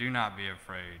 therefore, do not be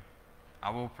afraid. I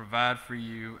will provide for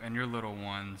you and your little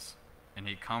ones. And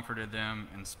he comforted them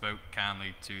and spoke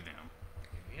kindly to them.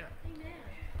 Amen.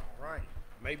 All right.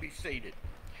 May be seated.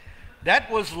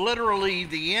 That was literally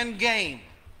the end game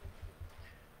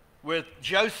with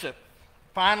Joseph,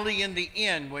 finally in the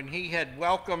end when he had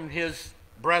welcomed his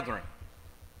brethren.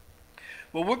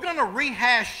 Well, we're going to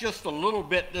rehash just a little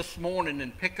bit this morning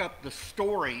and pick up the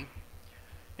story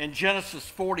in Genesis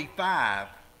 45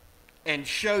 and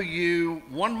show you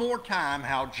one more time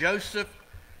how Joseph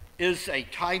is a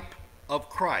type of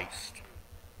Christ,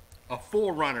 a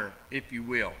forerunner, if you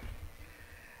will.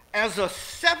 As a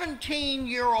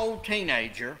 17-year-old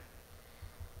teenager,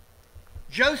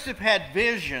 Joseph had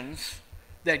visions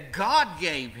that God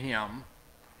gave him,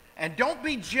 and don't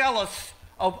be jealous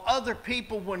of other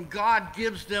people when God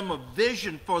gives them a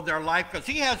vision for their life, because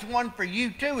he has one for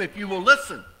you too if you will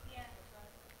listen.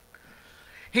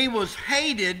 He was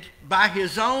hated by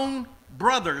his own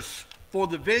brothers for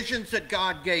the visions that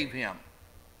God gave him.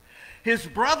 His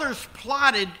brothers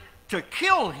plotted to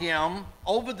kill him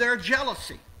over their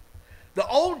jealousy. The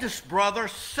oldest brother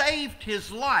saved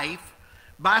his life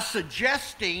by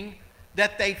suggesting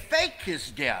that they fake his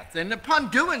death. And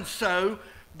upon doing so,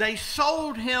 they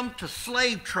sold him to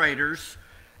slave traders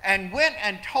and went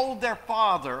and told their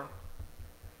father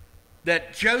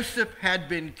that Joseph had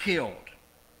been killed.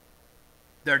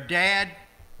 Their dad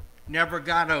never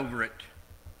got over it,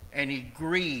 and he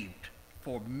grieved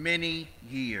for many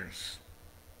years.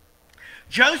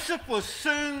 Joseph was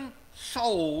soon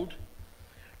sold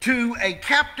to a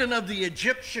captain of the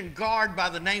Egyptian guard by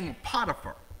the name of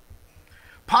Potiphar.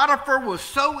 Potiphar was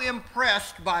so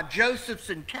impressed by Joseph's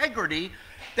integrity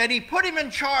that he put him in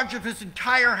charge of his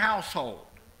entire household.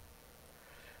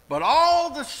 But all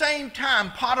the same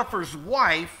time, Potiphar's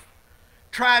wife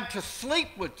tried to sleep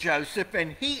with Joseph,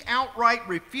 and he outright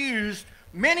refused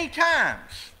many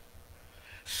times.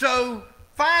 So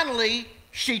finally,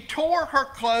 she tore her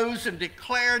clothes and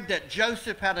declared that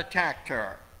Joseph had attacked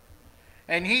her.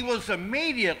 And he was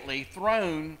immediately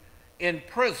thrown in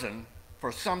prison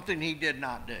for something he did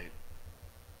not do.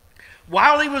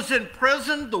 While he was in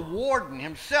prison, the warden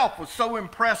himself was so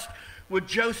impressed with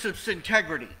Joseph's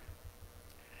integrity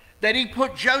that he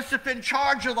put Joseph in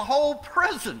charge of the whole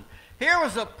prison. Here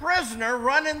was a prisoner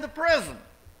running the prison.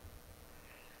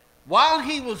 While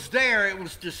he was there, it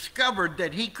was discovered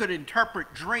that he could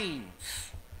interpret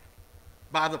dreams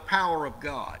by the power of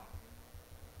God.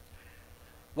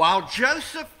 While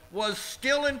Joseph was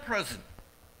still in prison,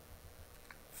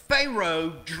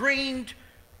 Pharaoh dreamed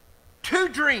 2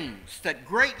 dreams that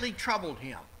greatly troubled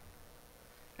him.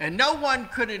 And no one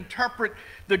could interpret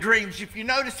the dreams. If you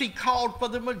notice, he called for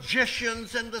the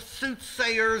magicians and the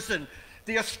soothsayers and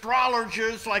the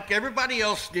astrologers like everybody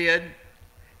else did.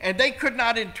 And they could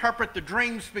not interpret the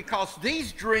dreams because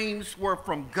these dreams were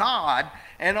from God,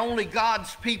 and only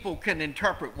God's people can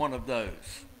interpret one of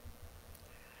those.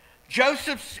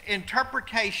 Joseph's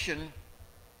interpretation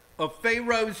of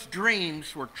Pharaoh's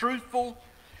dreams were truthful,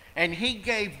 and he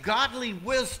gave godly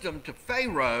wisdom to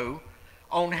Pharaoh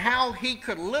on how he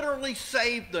could literally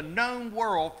save the known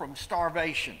world from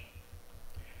starvation.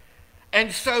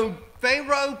 And so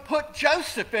Pharaoh put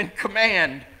Joseph in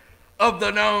command of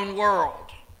the known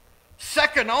world,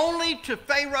 second only to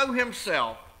Pharaoh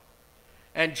himself.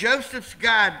 And Joseph's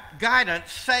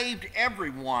guidance saved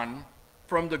everyone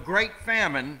from the great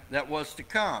famine that was to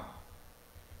come.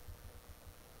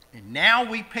 And now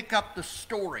we pick up the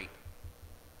story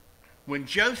when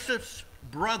Joseph's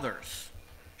brothers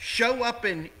show up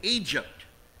in Egypt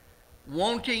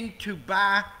wanting to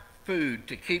buy food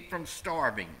to keep from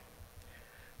starving.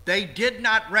 They did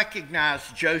not recognize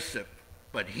Joseph,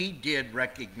 but he did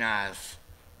recognize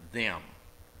them.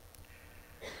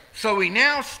 So he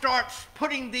now starts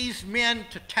putting these men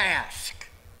to task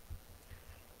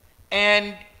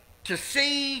and to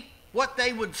see what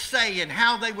they would say and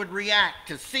how they would react,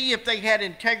 to see if they had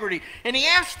integrity. And he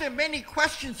asked them many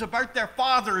questions about their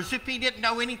father as if he didn't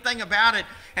know anything about it,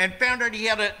 and found out he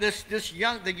had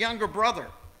the younger brother.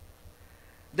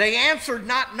 They answered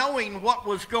not knowing what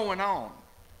was going on.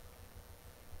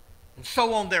 And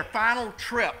so on their final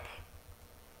trip,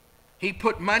 he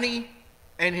put money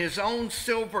and his own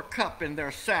silver cup in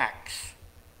their sacks,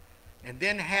 and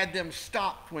then had them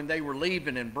stopped when they were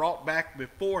leaving and brought back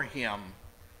before him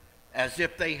as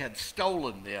if they had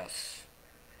stolen this.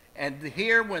 And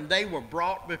here, when they were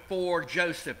brought before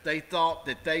Joseph, they thought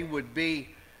that they would be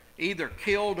either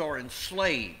killed or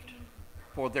enslaved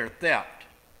for their theft.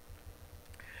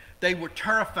 They were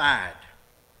terrified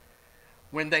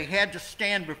when they had to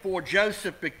stand before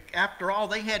Joseph. After all,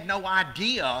 they had no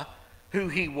idea who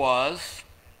he was,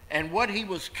 and what he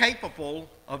was capable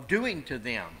of doing to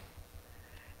them.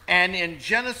 And in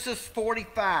Genesis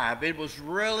 45, it was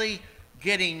really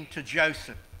getting to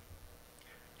Joseph.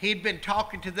 He'd been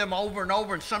talking to them over and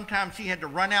over, and sometimes he had to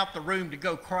run out the room to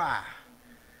go cry.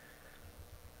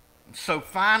 And so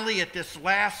finally, at this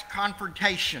last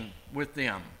confrontation with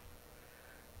them,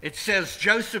 it says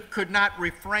Joseph could not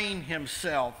refrain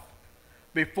himself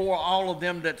before all of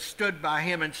them that stood by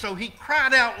him. And so he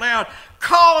cried out loud,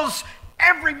 "Cause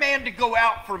every man to go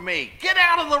out for me. Get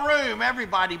out of the room,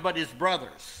 everybody but his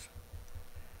brothers."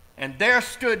 And there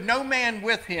stood no man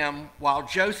with him while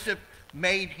Joseph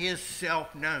made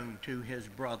himself known to his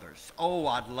brothers. Oh,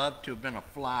 I'd love to have been a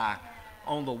fly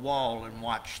on the wall and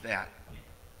watched that.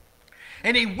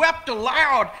 And he wept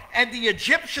aloud, and the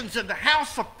Egyptians in the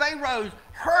house of Pharaoh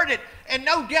heard it, and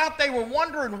no doubt they were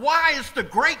wondering, why is the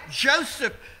great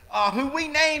Joseph, who we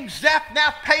named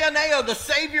Zaphnath-Paaneah, the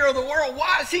Savior of the world,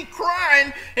 why is he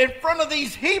crying in front of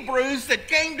these Hebrews that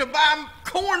came to buy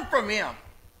corn from him?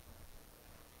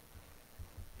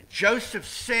 And Joseph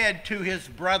said to his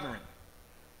brethren,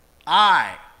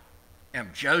 "I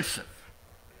am Joseph.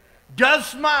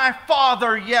 Does my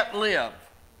father yet live?"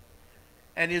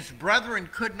 And his brethren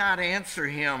could not answer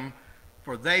him,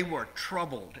 for they were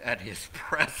troubled at his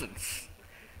presence.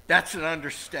 That's an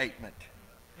understatement.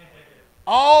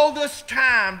 All this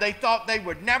time, they thought they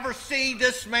would never see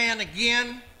this man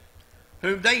again,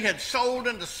 whom they had sold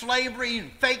into slavery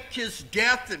and faked his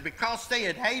death, and because they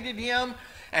had hated him.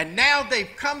 And now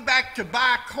they've come back to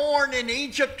buy corn in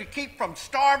Egypt to keep from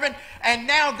starving, and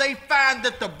now they find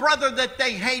that the brother that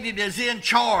they hated is in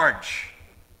charge.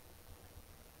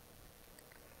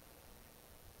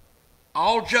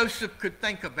 All Joseph could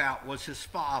think about was his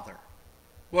father.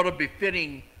 What a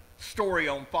befitting story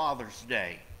on Father's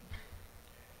Day.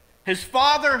 His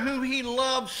father, who he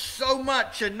loved so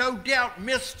much and no doubt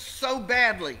missed so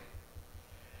badly.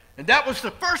 And that was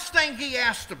the first thing he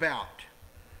asked about.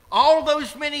 All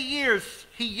those many years,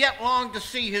 he yet longed to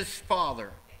see his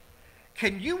father.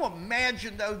 Can you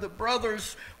imagine, though, the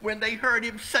brothers, when they heard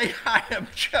him say, "I am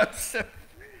Joseph"?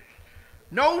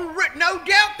 No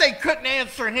doubt they couldn't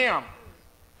answer him.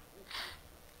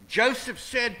 Joseph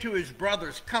said to his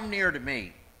brothers, "Come near to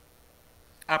me,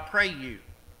 I pray you."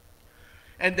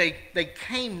 And they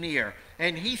came near,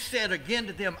 and he said again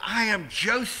to them, "I am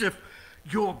Joseph,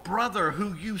 your brother,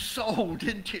 who you sold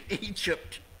into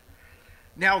Egypt.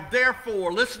 Now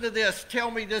therefore," listen to this,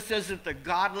 tell me this isn't the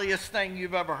godliest thing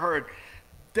you've ever heard.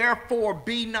 "Therefore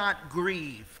be not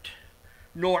grieved,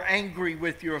 nor angry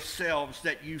with yourselves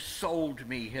that you sold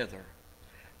me hither.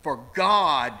 For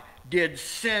God did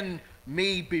send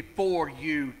me before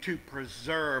you to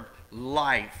preserve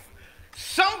life."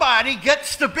 Somebody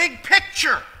gets the big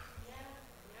picture.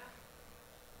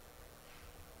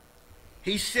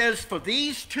 He says, "For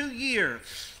these 2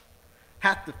 years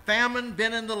hath the famine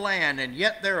been in the land, and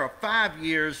yet there are 5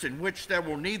 years in which there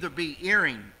will neither be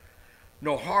earing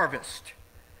nor harvest.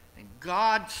 And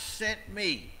God sent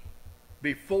me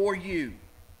before you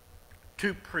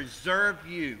to preserve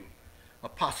you, a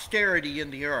posterity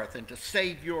in the earth, and to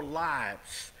save your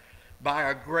lives by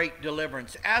a great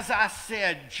deliverance." As I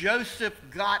said, Joseph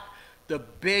got the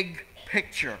big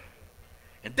picture.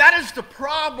 And that is the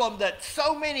problem that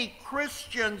so many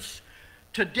Christians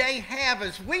today have,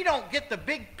 is we don't get the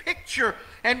big picture,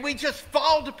 and we just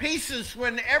fall to pieces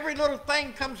when every little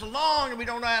thing comes along and we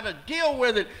don't know how to deal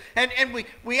with it. And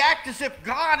we act as if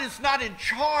God is not in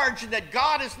charge and that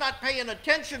God is not paying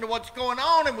attention to what's going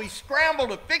on, and we scramble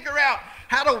to figure out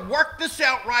how to work this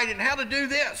out right and how to do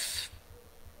this.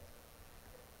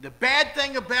 The bad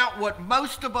thing about what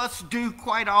most of us do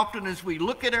quite often is we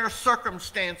look at our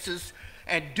circumstances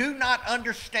and do not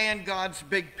understand God's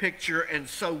big picture, and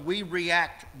so we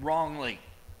react wrongly.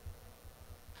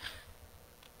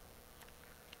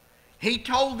 He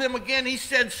told them again, he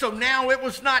said, "So now it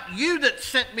was not you that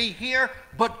sent me here,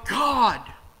 but God.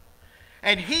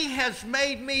 And he has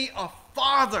made me a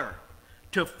father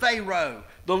to Pharaoh,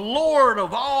 the Lord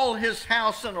of all his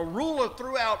house, and a ruler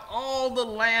throughout all the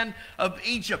land of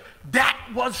Egypt." That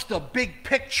was the big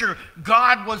picture.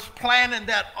 God was planning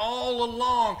that all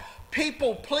along.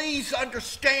 People, please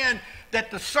understand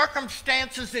that the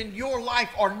circumstances in your life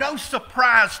are no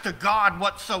surprise to God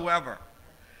whatsoever.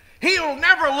 He'll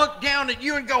never look down at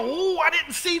you and go, "Oh, I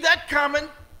didn't see that coming."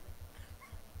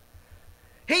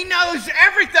 He knows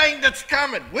everything that's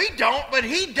coming. We don't, but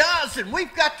he does, and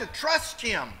we've got to trust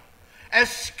him, as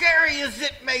scary as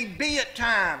it may be at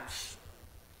times,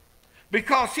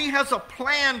 because he has a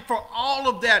plan for all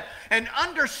of that. And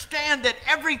understand that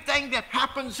everything that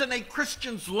happens in a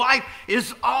Christian's life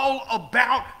is all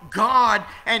about God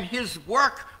and his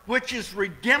work which is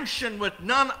redemption with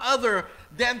none other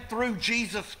than through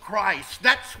Jesus Christ.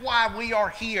 That's why we are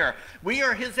here. We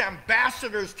are his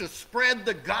ambassadors to spread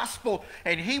the gospel,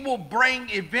 and he will bring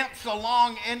events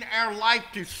along in our life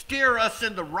to steer us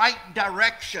in the right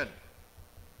direction.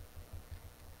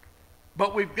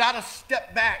 But we've got to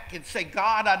step back and say,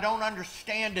 God, I don't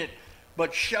understand it,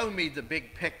 but show me the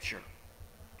big picture.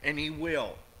 And he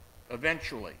will,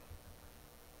 eventually.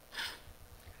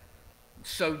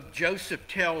 So Joseph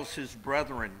tells his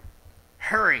brethren,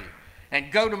 hurry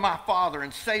and go to my father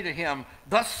and say to him,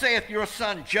 thus saith your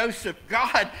son Joseph,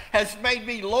 God has made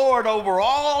me Lord over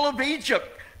all of Egypt.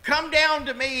 Come down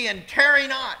to me and tarry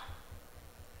not.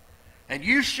 And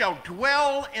you shall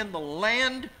dwell in the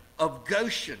land of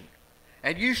Goshen.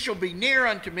 And you shall be near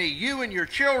unto me, you and your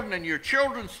children and your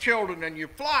children's children and your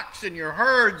flocks and your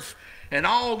herds and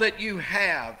all that you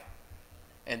have.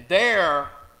 And there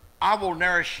I will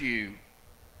nourish you.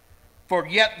 For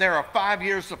yet there are 5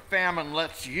 years of famine,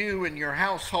 lest you and your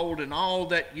household and all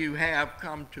that you have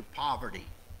come to poverty.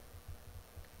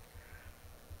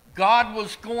 God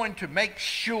was going to make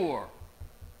sure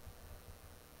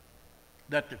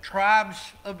that the tribes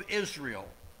of Israel,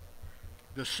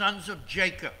 the sons of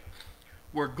Jacob,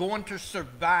 were going to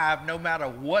survive no matter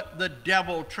what the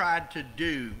devil tried to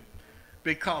do,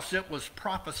 because it was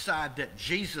prophesied that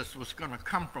Jesus was going to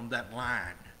come from that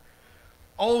line.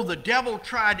 Oh, the devil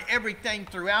tried everything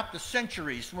throughout the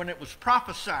centuries when it was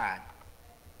prophesied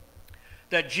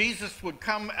that Jesus would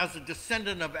come as a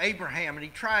descendant of Abraham, and he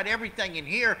tried everything, and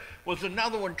here was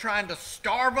another one trying to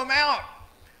starve them out.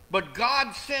 But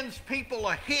God sends people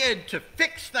ahead to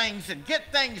fix things and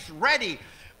get things ready.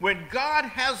 When God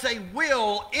has a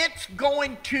will, it's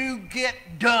going to get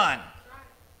done.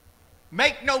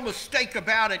 Make no mistake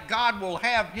about it, God will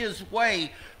have his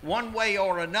way one way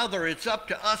or another. It's up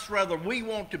to us whether we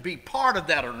want to be part of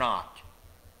that or not.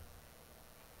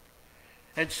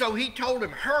 And so he told him,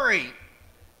 hurry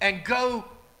and go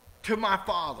to my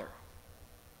father.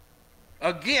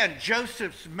 Again,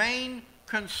 Joseph's main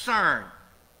concern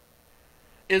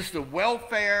is the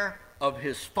welfare of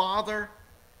his father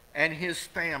and his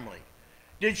family.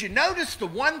 Did you notice the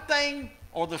one thing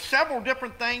or the several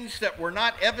different things that were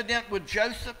not evident with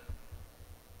Joseph?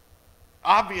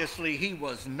 Obviously, he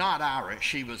was not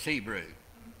Irish, he was Hebrew.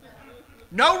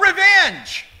 No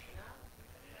revenge.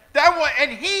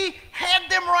 And he had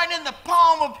them right in the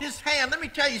palm of his hand. Let me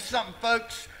tell you something,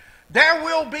 folks. There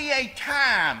will be a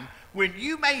time when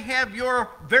you may have your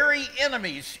very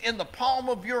enemies in the palm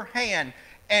of your hand,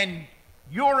 and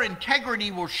your integrity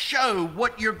will show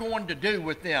what you're going to do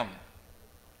with them.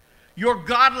 Your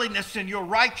godliness and your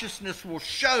righteousness will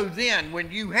show then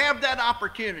when you have that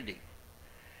opportunity.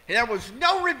 There was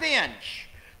no revenge.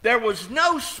 There was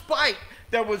no spite.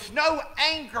 There was no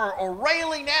anger or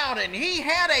railing out. And he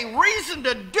had a reason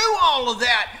to do all of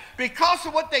that because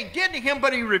of what they did to him,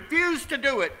 but he refused to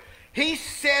do it. He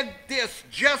said this,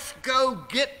 just go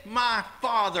get my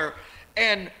father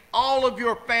and all of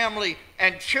your family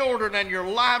and children and your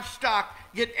livestock.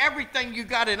 Get everything you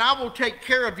got, and I will take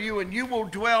care of you, and you will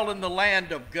dwell in the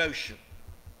land of Goshen.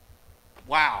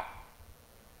 Wow.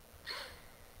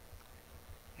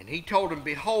 And he told him,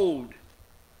 behold,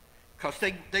 because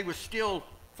they were still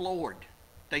floored.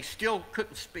 They still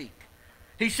couldn't speak.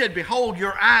 He said, behold,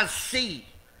 your eyes see,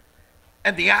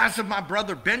 and the eyes of my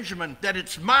brother Benjamin, that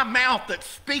it's my mouth that's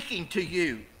speaking to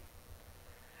you.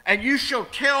 And you shall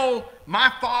tell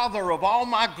my father of all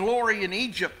my glory in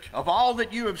Egypt, of all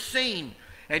that you have seen,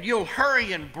 and you'll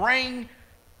hurry and bring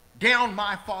down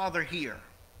my father here.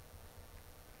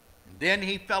 And then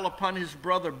he fell upon his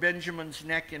brother Benjamin's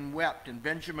neck and wept, and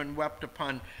Benjamin wept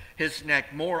upon his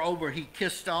neck. Moreover, he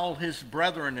kissed all his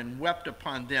brethren and wept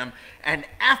upon them. And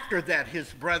after that,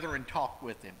 his brethren talked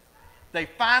with him. They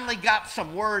finally got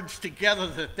some words together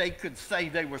that they could say.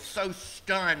 They were so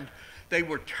stunned. They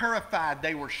were terrified.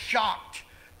 They were shocked.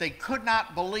 They could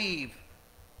not believe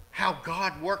how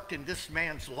God worked in this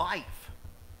man's life.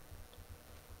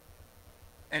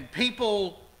 And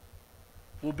people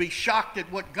will be shocked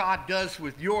at what God does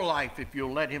with your life if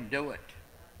you'll let him do it.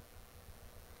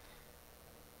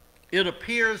 It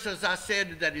appears, as I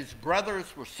said, that his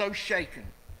brothers were so shaken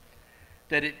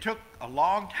that it took a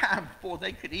long time before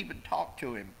they could even talk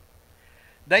to him.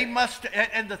 They must,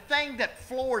 and the thing that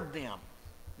floored them,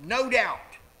 no doubt,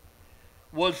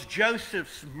 was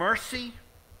Joseph's mercy,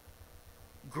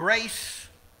 grace,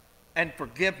 and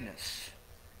forgiveness.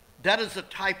 That is a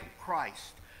type of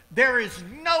Christ. There is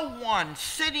no one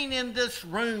sitting in this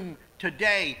room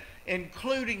today,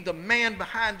 including the man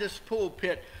behind this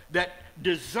pulpit, that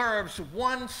deserves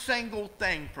one single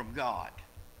thing from God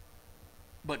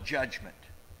but judgment.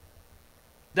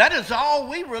 That is all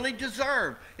we really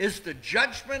deserve, is the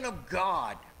judgment of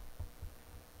God.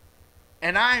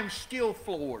 And I am still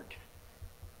floored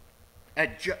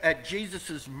at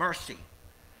Jesus' mercy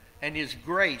and his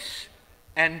grace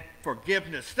and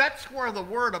forgiveness. That's where the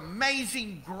word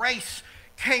amazing grace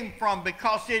came from,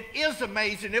 because it is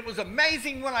amazing. It was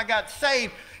amazing when I got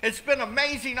saved. It's been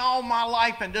amazing all my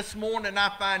life, and this morning I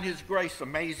find his grace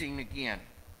amazing again.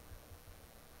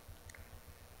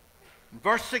 In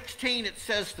verse 16 it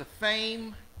says, the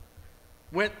fame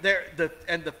went there,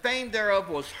 and the fame thereof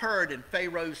was heard in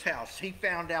Pharaoh's house. He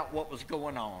found out what was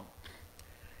going on,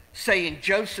 saying,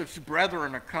 Joseph's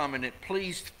brethren are come, and it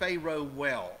pleased Pharaoh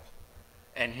well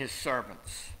and his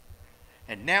servants.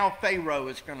 And now Pharaoh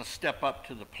is going to step up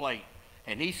to the plate.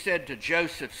 And he said to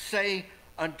Joseph, say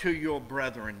unto your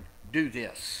brethren, do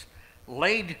this.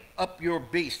 Load up your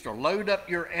beasts, or load up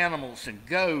your animals, and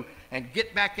go and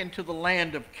get back into the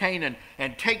land of Canaan,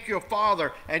 and take your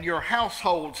father and your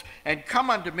households, and come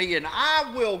unto me, and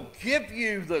I will give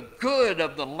you the good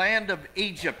of the land of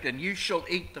Egypt, and you shall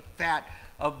eat the fat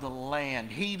of the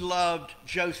land. He loved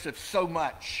Joseph so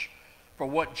much for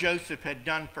what Joseph had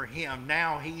done for him.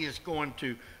 Now he is going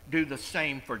to do the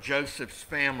same for Joseph's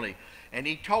family. And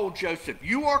he told Joseph,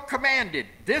 you are commanded,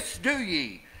 this do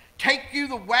ye, take you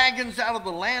the wagons out of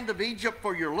the land of Egypt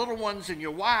for your little ones and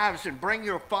your wives, and bring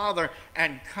your father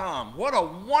and come. What a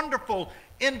wonderful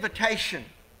invitation.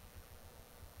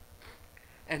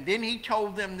 And then he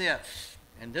told them this,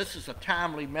 and this is a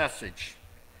timely message.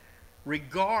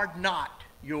 Regard not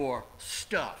your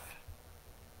stuff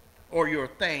or your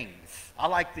things. I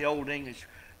like the old English.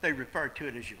 They refer to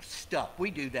it as your stuff.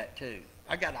 We do that too.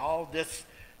 I got all this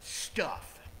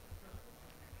stuff.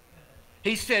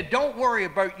 He said, don't worry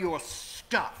about your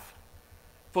stuff,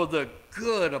 for the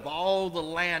good of all the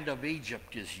land of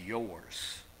Egypt is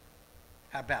yours.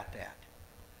 How about that?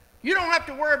 You don't have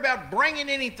to worry about bringing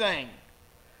anything.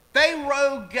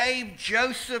 Pharaoh gave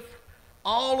Joseph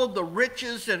all of the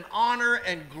riches and honor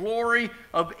and glory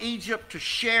of Egypt to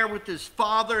share with his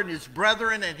father and his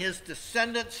brethren and his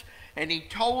descendants. And he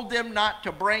told them not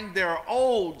to bring their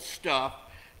old stuff,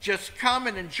 just come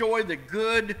and enjoy the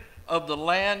good of the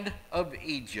land of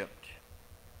Egypt.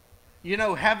 You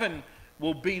know, heaven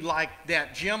will be like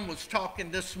that. Jim was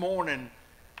talking this morning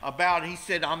about, he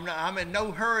said, I'm in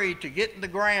no hurry to get in the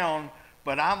ground,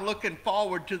 but I'm looking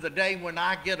forward to the day when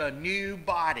I get a new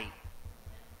body.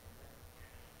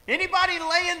 Anybody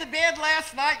lay in the bed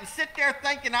last night and sit there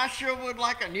thinking, I sure would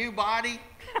like a new body?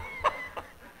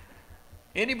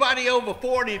 Anybody over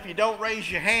 40, if you don't raise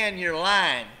your hand, you're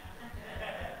lying.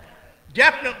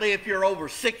 Definitely if you're over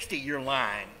 60, you're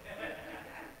lying.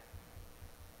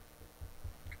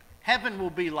 Heaven will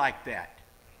be like that.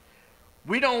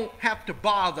 We don't have to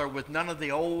bother with none of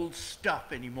the old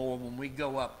stuff anymore when we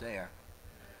go up there.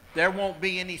 There won't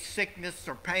be any sickness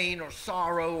or pain or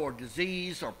sorrow or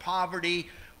disease or poverty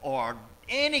or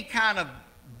any kind of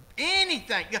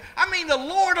anything. I mean, the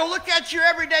Lord will look at you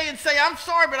every day and say, I'm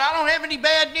sorry, but I don't have any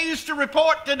bad news to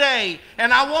report today.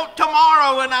 And I want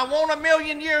tomorrow, and I want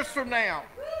 1,000,000 years from now.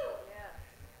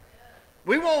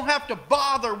 We won't have to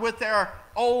bother with our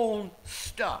old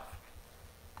stuff.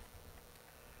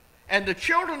 And the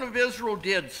children of Israel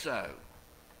did so.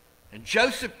 And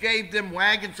Joseph gave them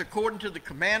wagons according to the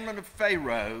commandment of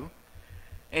Pharaoh,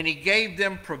 and he gave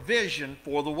them provision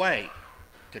for the way,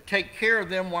 to take care of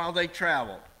them while they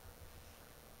traveled.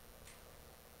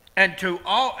 And to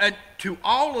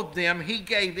all of them he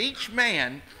gave each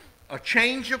man a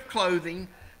change of clothing,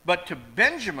 but to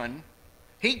Benjamin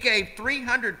he gave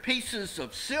 300 pieces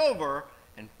of silver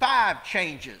and 5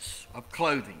 changes of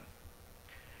clothing.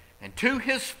 And to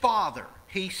his father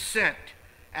he sent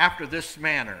after this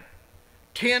manner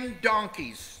 10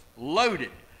 donkeys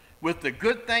loaded with the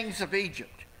good things of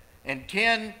Egypt, and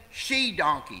 10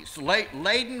 she-donkeys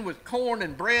laden with corn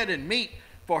and bread and meat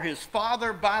for his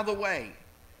father by the way.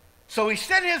 So he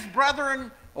sent his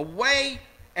brethren away,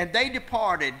 and they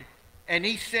departed, and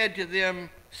he said to them,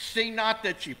 see not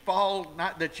that ye fall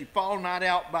not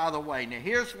out by the way. Now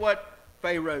here's what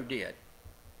Pharaoh did.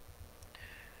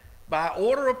 By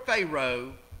order of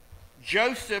Pharaoh,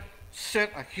 Joseph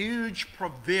sent a huge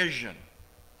provision.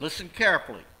 Listen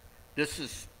carefully.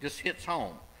 This hits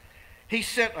home. He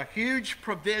sent a huge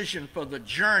provision for the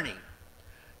journey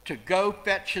to go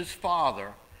fetch his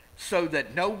father, so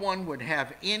that no one would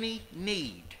have any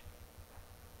need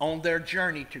on their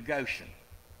journey to Goshen.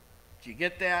 Did you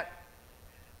get that?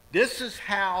 This is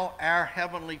how our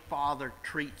Heavenly Father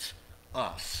treats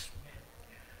us.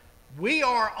 We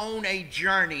are on a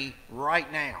journey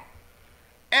right now.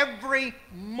 Every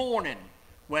morning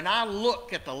when I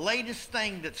look at the latest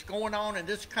thing that's going on in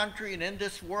this country and in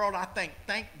this world, I think,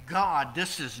 thank God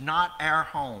this is not our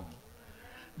home.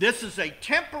 This is a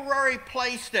temporary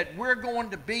place that we're going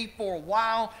to be for a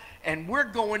while, and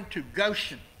we're going to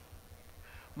Goshen.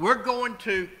 We're going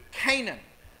to Canaan.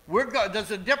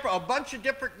 There's a bunch of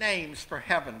different names for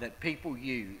heaven that people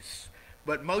use,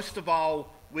 but most of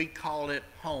all, we call it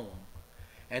home.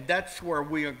 And that's where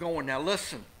we are going. Now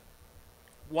listen,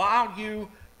 while you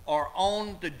are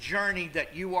on the journey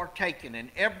that you are taking,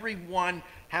 and everyone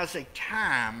has a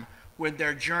time when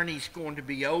their journey's going to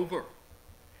be over,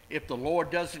 if the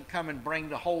Lord doesn't come and bring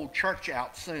the whole church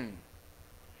out soon,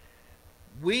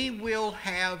 we will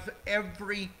have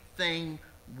everything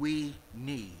we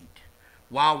need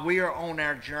while we are on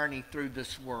our journey through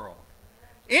this world.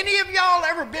 Any of y'all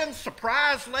ever been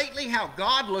surprised lately how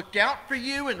God looked out for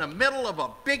you in the middle of a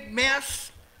big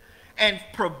mess and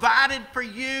provided for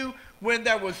you when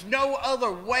there was no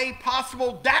other way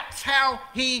possible? That's how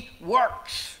He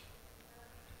works.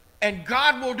 And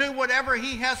God will do whatever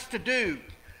He has to do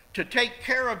to take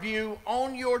care of you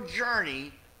on your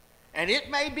journey. And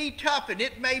it may be tough and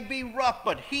it may be rough,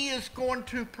 but He is going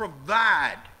to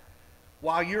provide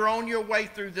while you're on your way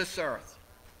through this earth.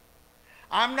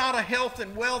 I'm not a health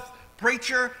and wealth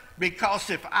preacher, because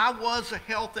if I was a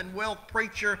health and wealth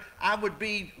preacher, I would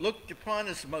be looked upon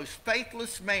as the most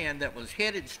faithless man that was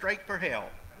headed straight for hell.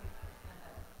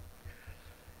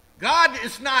 God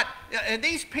is not, and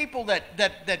these people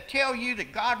that tell you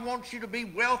that God wants you to be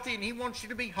wealthy and He wants you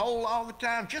to be whole all the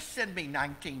time, just send me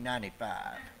 $19.95.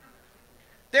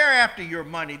 They're after your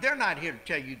money. They're not here to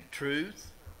tell you the truth.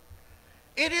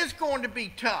 It is going to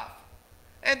be tough.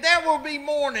 And there will be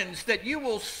mornings that you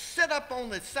will sit up on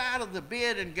the side of the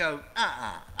bed and go,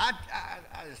 I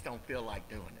just don't feel like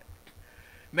doing it.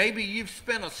 Maybe you've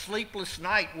spent a sleepless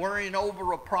night worrying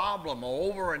over a problem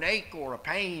or over an ache or a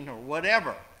pain or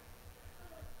whatever.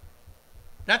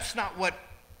 That's not what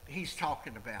He's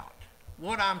talking about.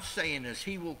 What I'm saying is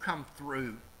He will come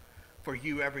through for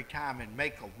you every time and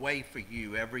make a way for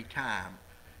you every time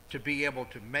to be able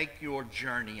to make your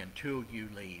journey until you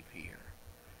leave here.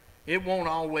 It won't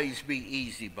always be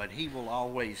easy, but He will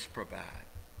always provide.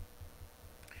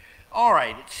 All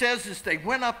right, it says, as they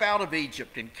went up out of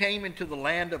Egypt and came into the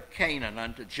land of Canaan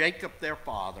unto Jacob their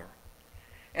father,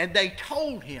 and they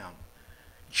told him,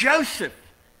 Joseph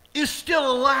is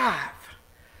still alive,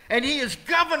 and he is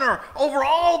governor over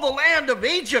all the land of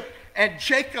Egypt. And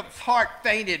Jacob's heart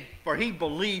fainted, for he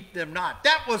believed them not.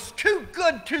 That was too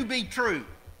good to be true.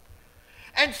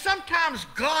 And sometimes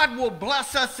God will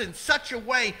bless us in such a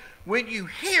way, when you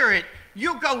hear it,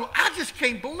 you'll go, I just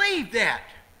can't believe that.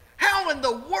 How in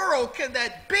the world can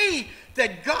that be,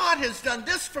 that God has done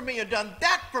this for me or done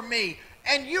that for me?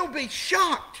 And you'll be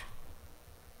shocked.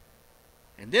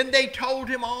 And then they told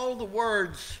him all the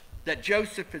words that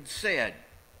Joseph had said.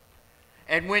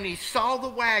 And when he saw the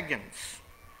wagons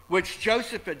which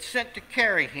Joseph had sent to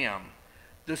carry him,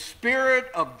 the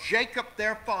spirit of Jacob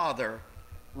their father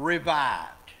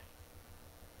revived.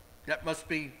 That must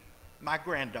be my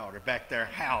granddaughter back there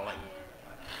howling.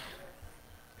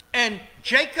 And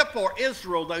Jacob, or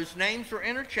Israel, those names were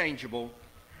interchangeable,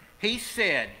 he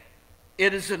said,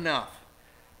 it is enough.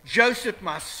 Joseph,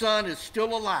 my son, is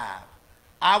still alive.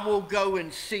 I will go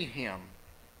and see him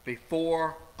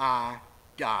before I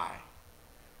die.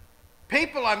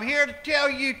 People, I'm here to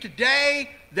tell you today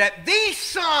that the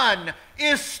Son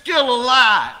is still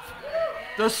alive.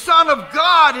 The Son of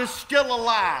God is still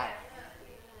alive.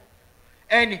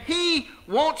 And He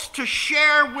wants to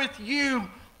share with you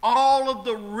all of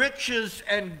the riches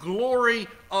and glory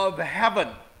of heaven.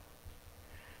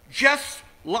 Just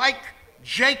like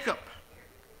Jacob.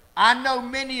 I know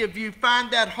many of you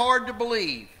find that hard to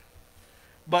believe.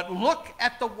 But look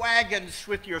at the wagons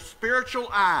with your spiritual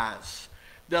eyes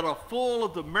that are full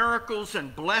of the miracles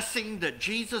and blessing that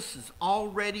Jesus has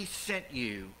already sent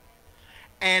you.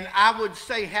 And I would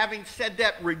say, having said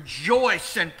that,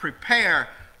 rejoice and prepare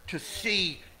to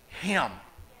see Him.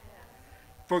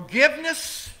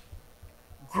 Forgiveness,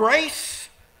 grace,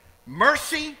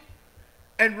 mercy,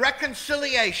 and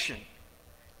reconciliation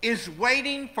is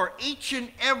waiting for each and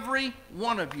every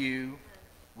one of you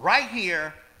right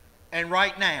here and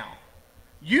right now.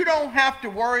 You don't have to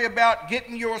worry about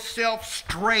getting yourself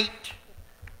straight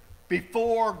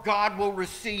before God will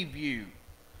receive you.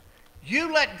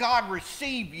 You let God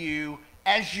receive you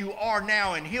as you are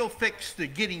now, and He'll fix the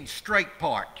getting straight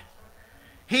part.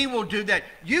 He will do that.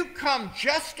 You come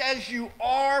just as you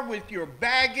are, with your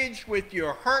baggage, with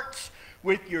your hurts,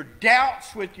 with your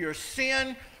doubts, with your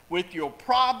sin, with your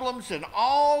problems, and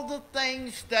all the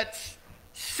things that's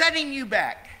setting you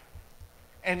back.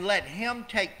 and let him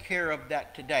take care of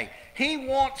that today. He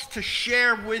wants to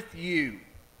share with you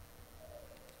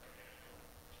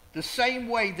the same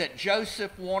way that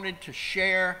Joseph wanted to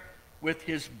share with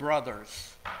his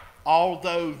brothers,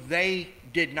 although they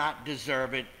did not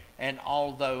deserve it and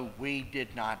although we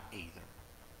did not either.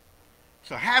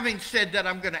 So having said that,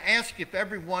 I'm going to ask if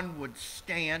everyone would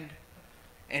stand.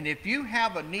 And if you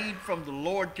have a need from the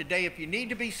Lord today, if you need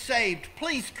to be saved,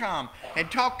 please come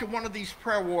and talk to one of these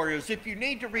prayer warriors. If you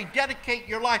need to rededicate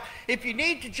your life, if you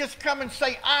need to just come and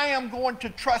say, I am going to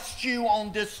trust you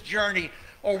on this journey,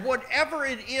 or whatever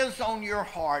it is on your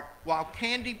heart, while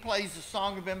Candy plays the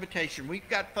song of invitation, we've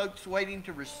got folks waiting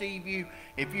to receive you.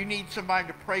 If you need somebody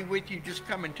to pray with you, just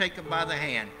come and take them by the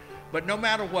hand. But no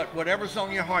matter what, whatever's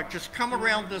on your heart, just come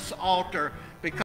around this altar